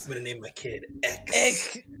 X. I'm gonna name my kid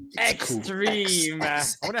X. Extreme. I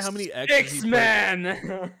wonder how many X's X-Men.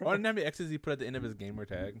 I wonder how many X's he put at the end of his gamer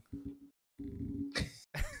tag.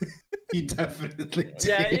 He definitely did.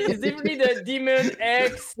 Yeah, it's definitely the Demon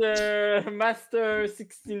X Master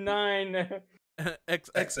 69. X,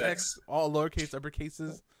 all lowercase,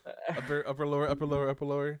 uppercases, upper lower.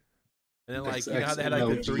 And then like how they had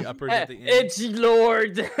like the 3 uppers at the end. Edgy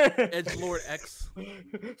Lord. Edge Lord X.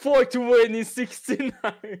 420 69.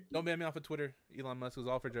 Don't ban me off of Twitter. Elon Musk was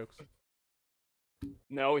all for jokes.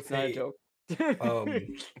 No, it's not a Hey, joke.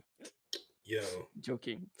 Yo,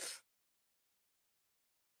 Joking.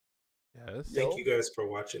 Yes. thank you guys for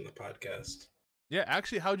watching the podcast. Yeah,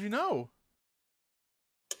 actually, how'd you know?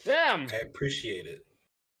 Damn. I appreciate it.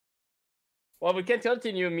 Well, we can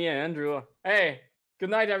continue, me and Andrew. Hey, good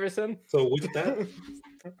night, Everson. So with that,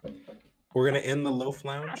 we're gonna end the Loaf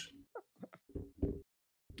Lounge.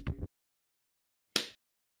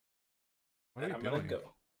 What are you I'm doing? gonna go.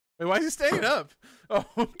 Wait, why is he staying up? Oh,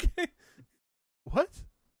 okay. What?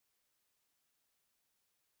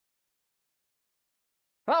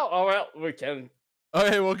 Oh, well, we can.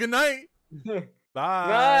 Okay, well, good night.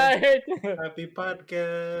 Bye. Night. Happy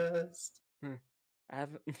podcast. I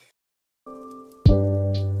haven't.